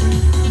seated.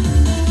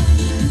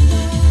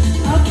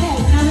 Okay,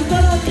 now we've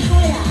got our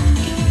kayak.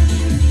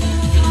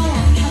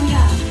 Kayak coming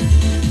up.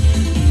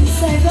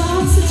 So if your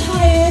arms are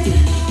tired,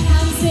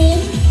 hands in.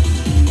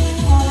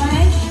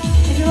 Alright.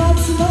 If your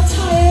arms are not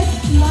tired,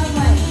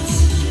 lightweight.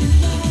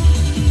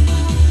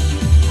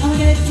 And we're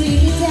going to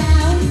dig it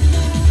down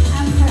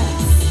and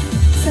press.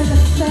 So the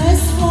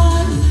first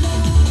one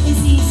is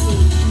easy.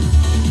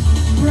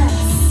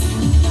 Press.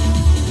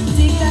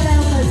 Dig that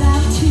elbow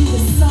down to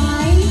the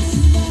side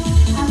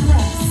and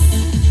press.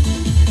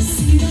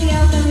 Scoop the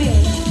elbow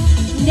in.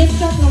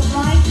 Lift up your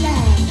right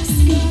leg.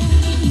 Scoop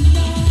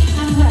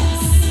and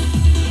press.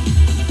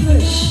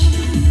 Push.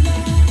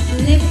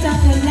 Lift up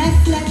your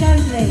left leg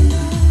only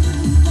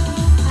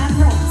and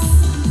press.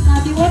 Now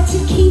if you want to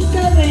keep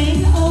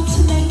going,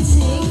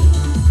 alternating,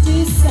 do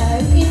so.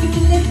 If you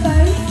can lift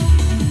both,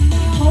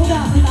 hold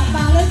up with that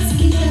balance,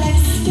 keep the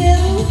legs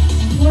still,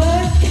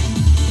 work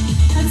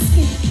and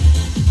scoop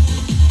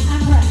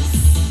and press.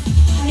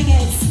 And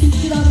again, scoop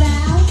it on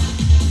down,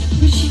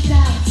 push it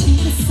down to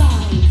the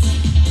side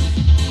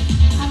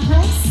and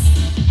press.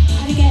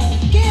 And again,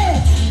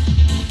 good.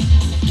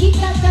 Keep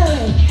that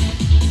going.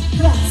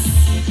 Press,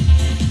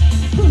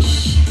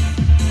 push,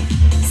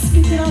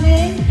 scoop it on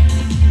in,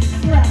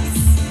 press.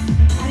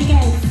 And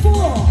again, 4,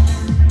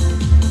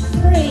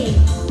 3,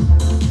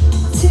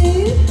 2,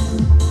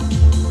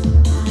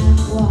 and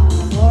 1.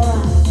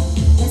 Alright,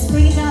 let's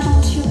bring it down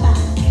onto your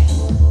back.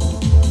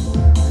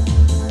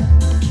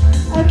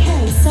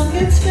 Okay, so I'm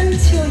going to go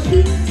into your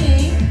heat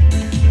dig.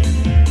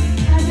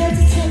 I'm going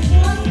to take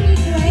one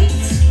big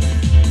weight.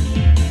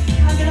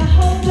 I'm going to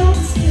hold on to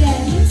the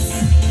ends.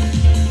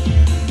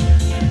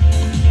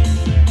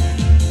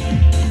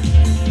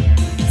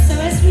 So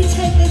as we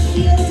take the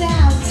heel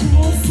down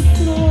towards the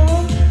floor,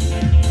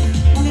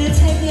 I'm going to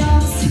take the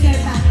arms to go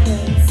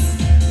backwards.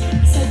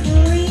 So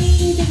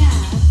breathing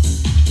out,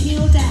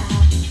 heel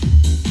down.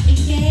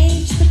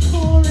 Engage the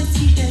core as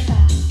you go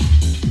back.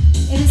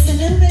 If it's a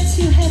little bit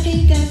too heavy,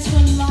 go to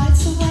a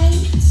lighter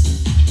weight.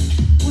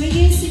 We're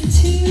using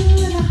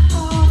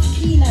 2.5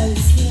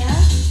 kilos here.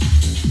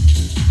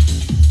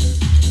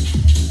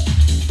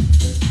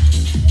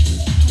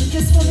 We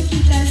just want to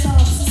keep those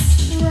arms as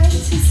straight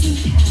as you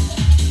can.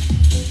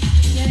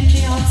 Letting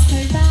the arms go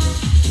back,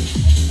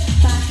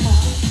 back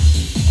up.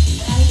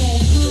 And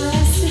again,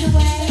 press it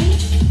away,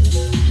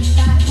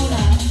 back on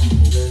up.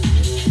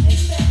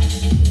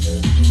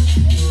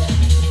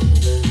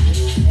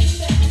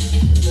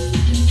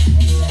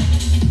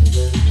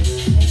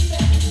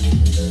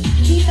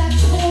 Keep that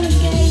core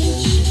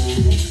engaged,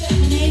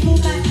 navel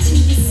back to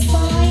the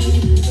spine.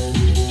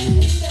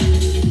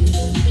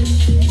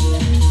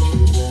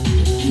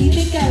 Keep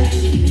it going,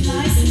 keep it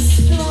nice and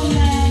strong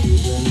there.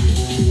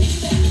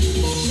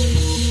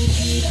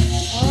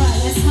 Alright,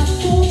 let's have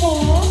 4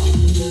 more.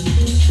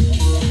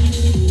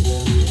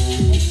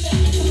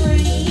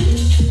 3,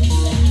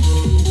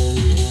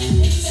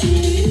 2,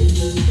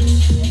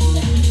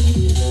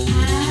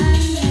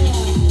 and 1.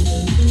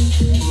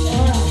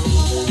 Alright,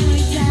 hold that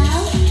way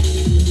down.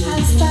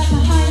 Hands back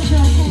behind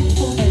your head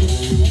for me.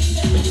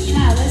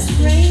 Now let's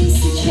raise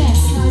the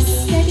chest. Nice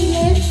steady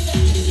lift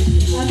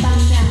and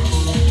back down.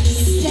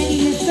 Steady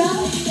lift up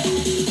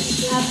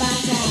and back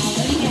down.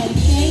 And again,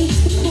 engage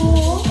the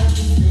core.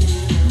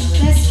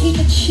 Let's keep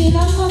the chin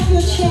up off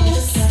your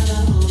chest.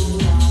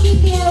 Keep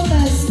the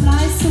elbows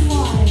nice and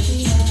wide.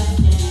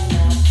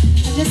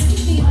 And just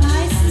keep it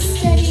nice and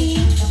steady.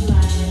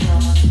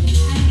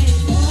 And again,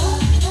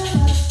 up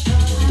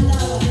and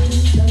lower.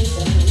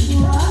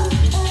 Up.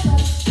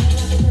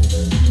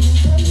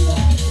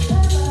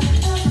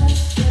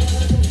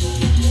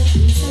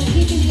 So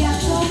keeping the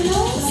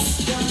abdominals,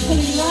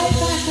 pulling right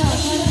back up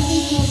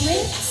underneath your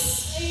ribs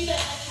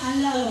and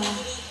lower.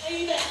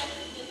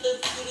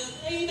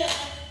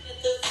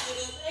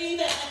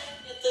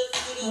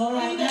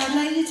 Alright, now I'd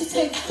like you to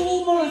take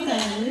 4 more of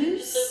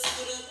those.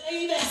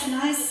 It's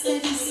nice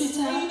steady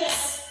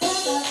sit-ups.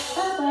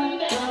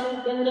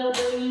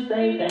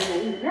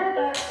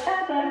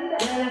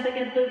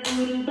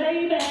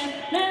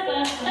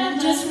 And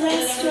just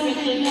rest your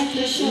head, neck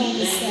and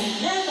shoulders there.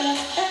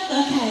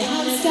 Okay,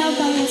 hands down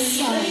by your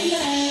side.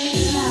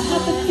 Now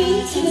have the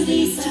feet to the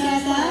knees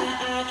together.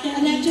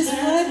 And then just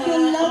work your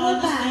lower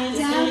back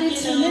down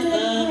into a little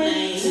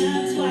imprint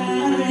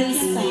and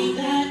release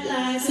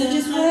back. So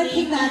just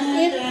working that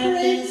imprint and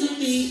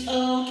releasing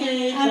back.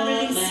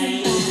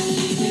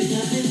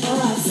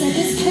 Alright, so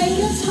just take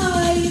your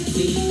time.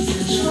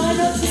 Try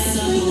not to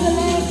swing the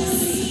legs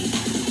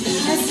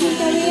as you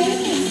go in,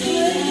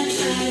 imprint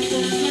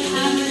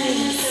and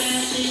release.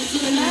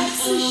 Relax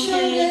the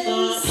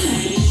shoulders.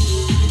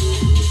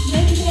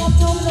 Maybe the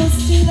abdominals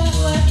do that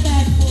work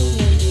there for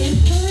you.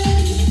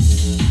 Imprint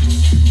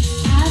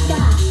and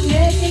back.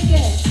 Good, good,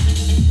 good.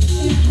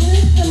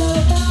 Imprint the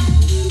lower back.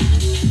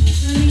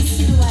 Release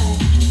it away.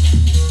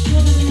 You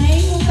want to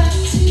name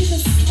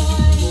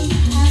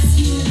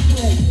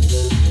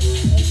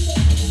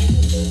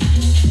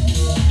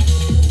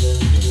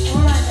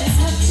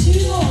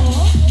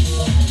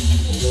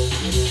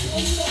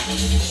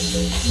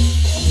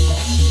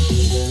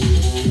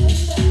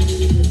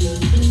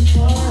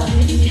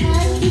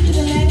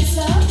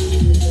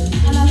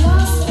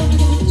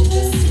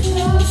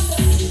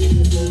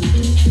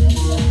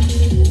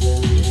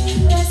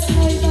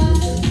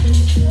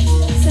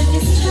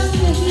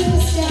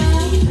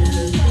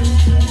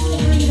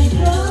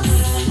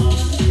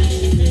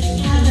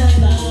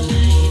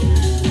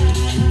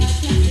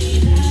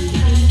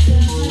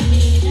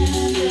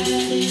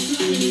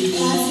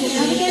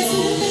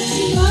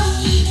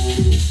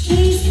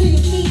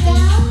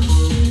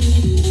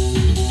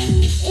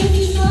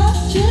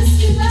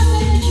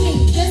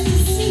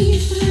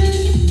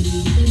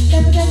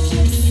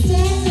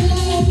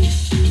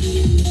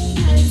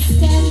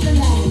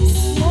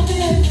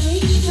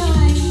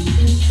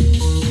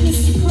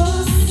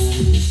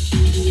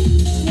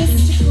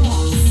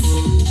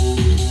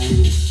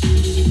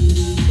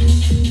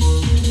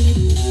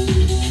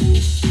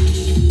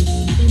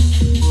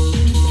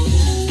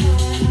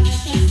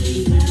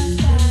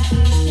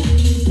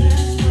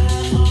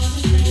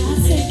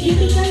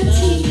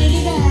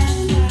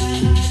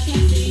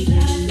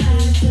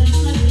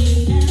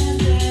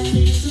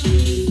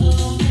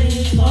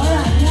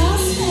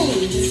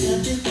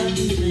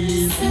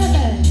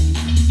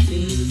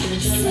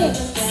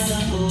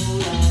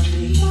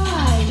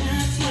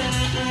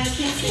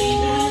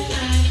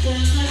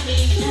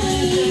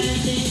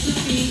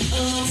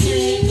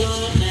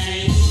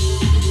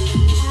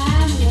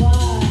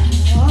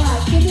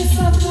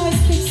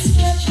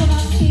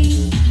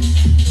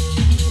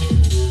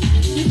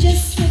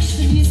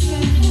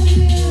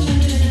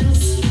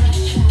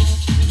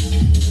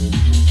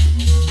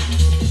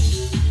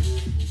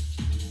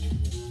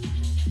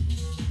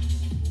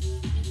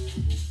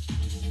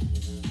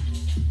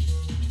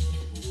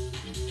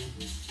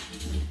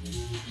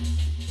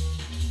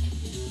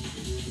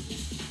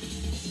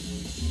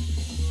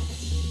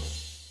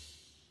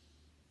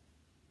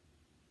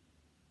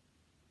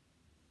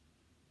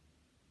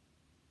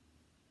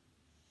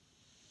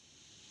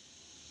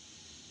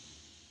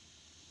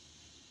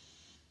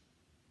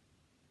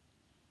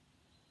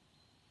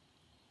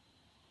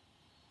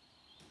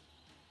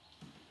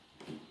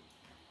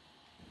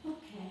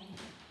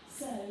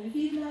If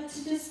you'd like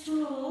to just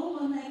draw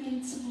one leg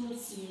in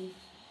towards you,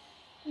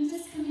 and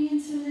just coming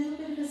into a little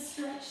bit of a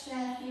stretch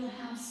there for your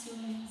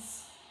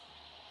hamstrings.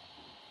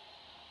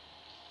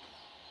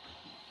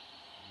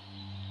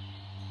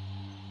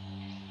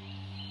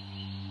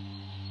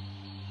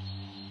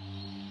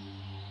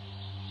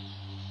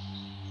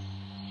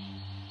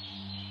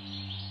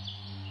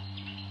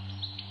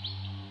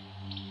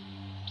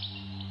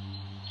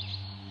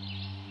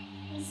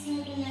 Just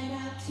take the leg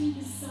out to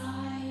the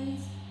side,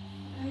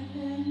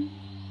 open.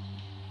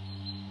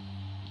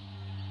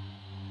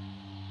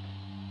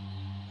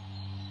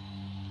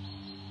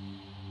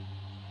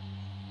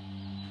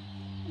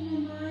 And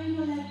then bring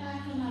the leg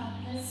back on up.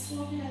 Let's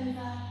swap it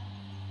over.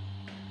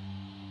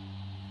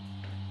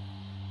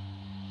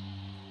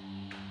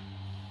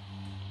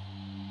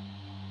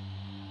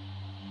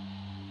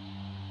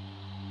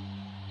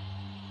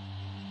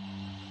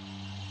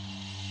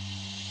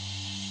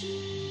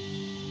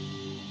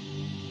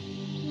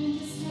 And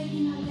just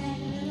taking that leg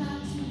a little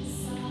out to the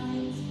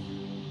side.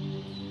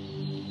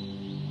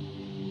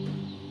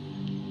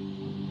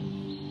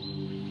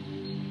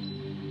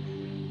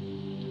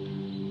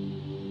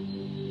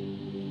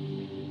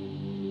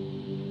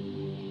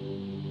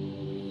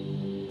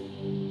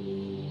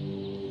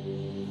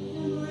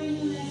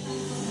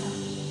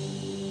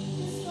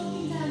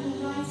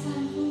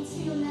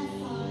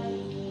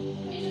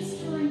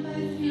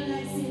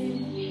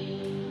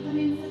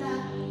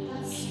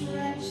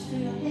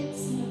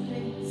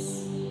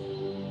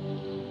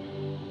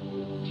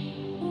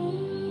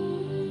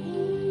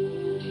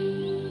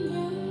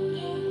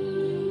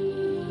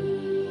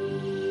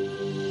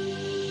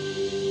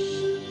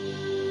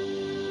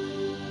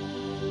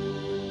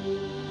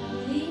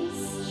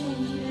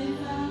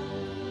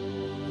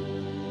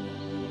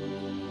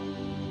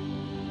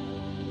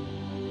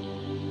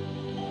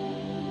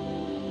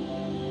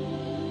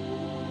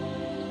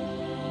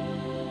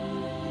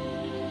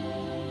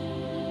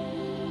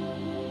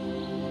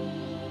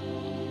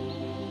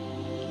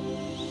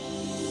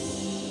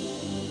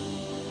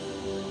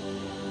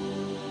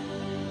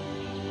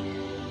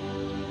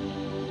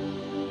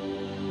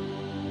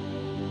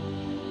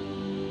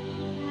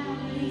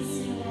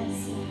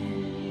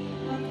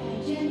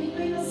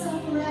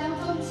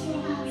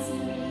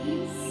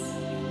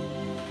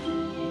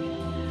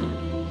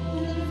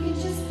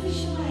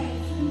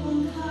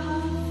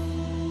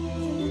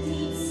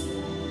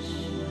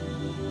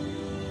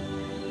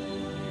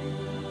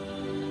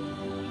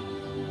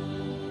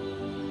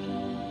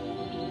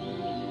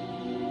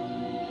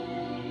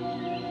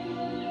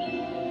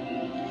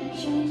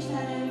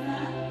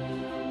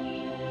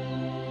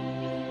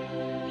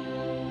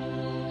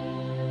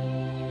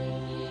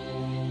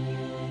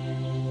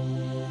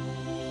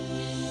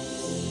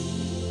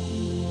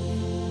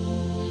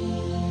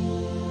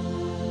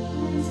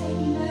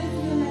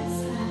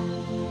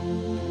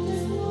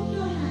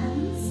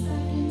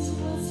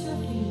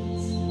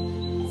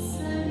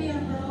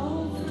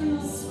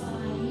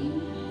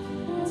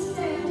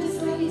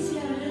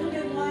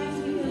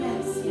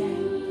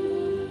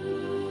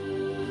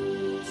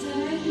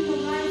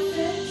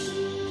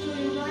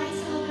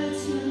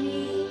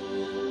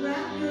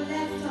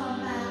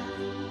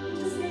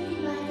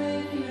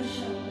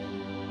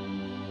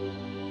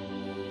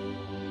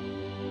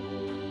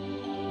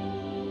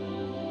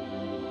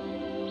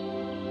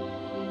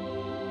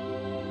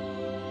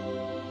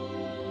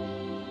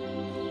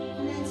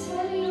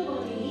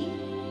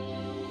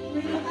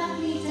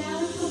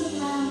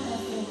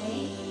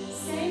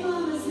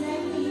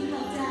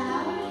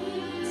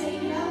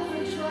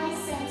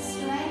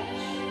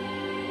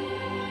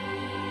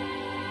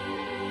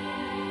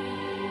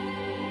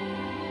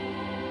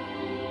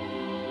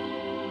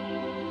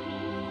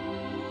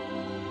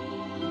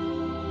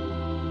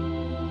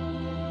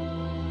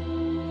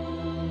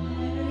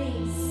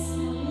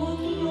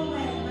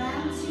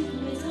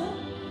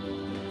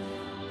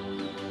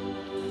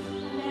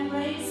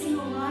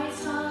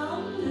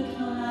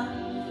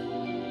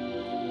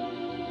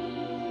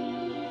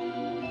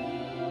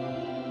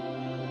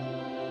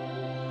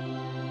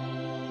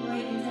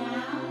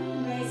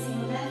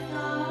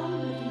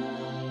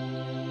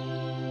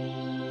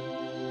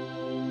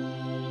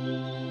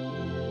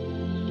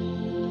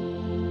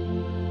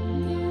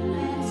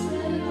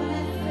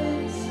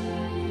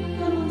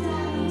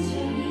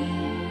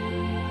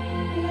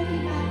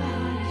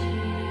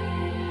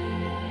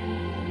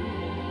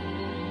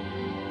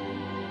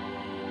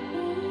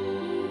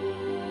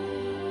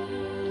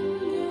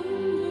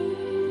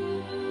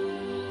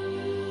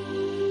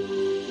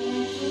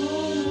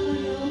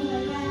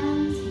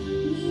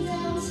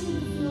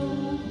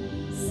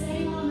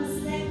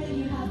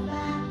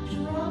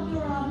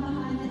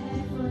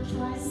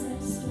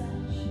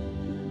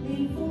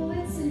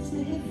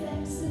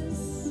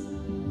 places.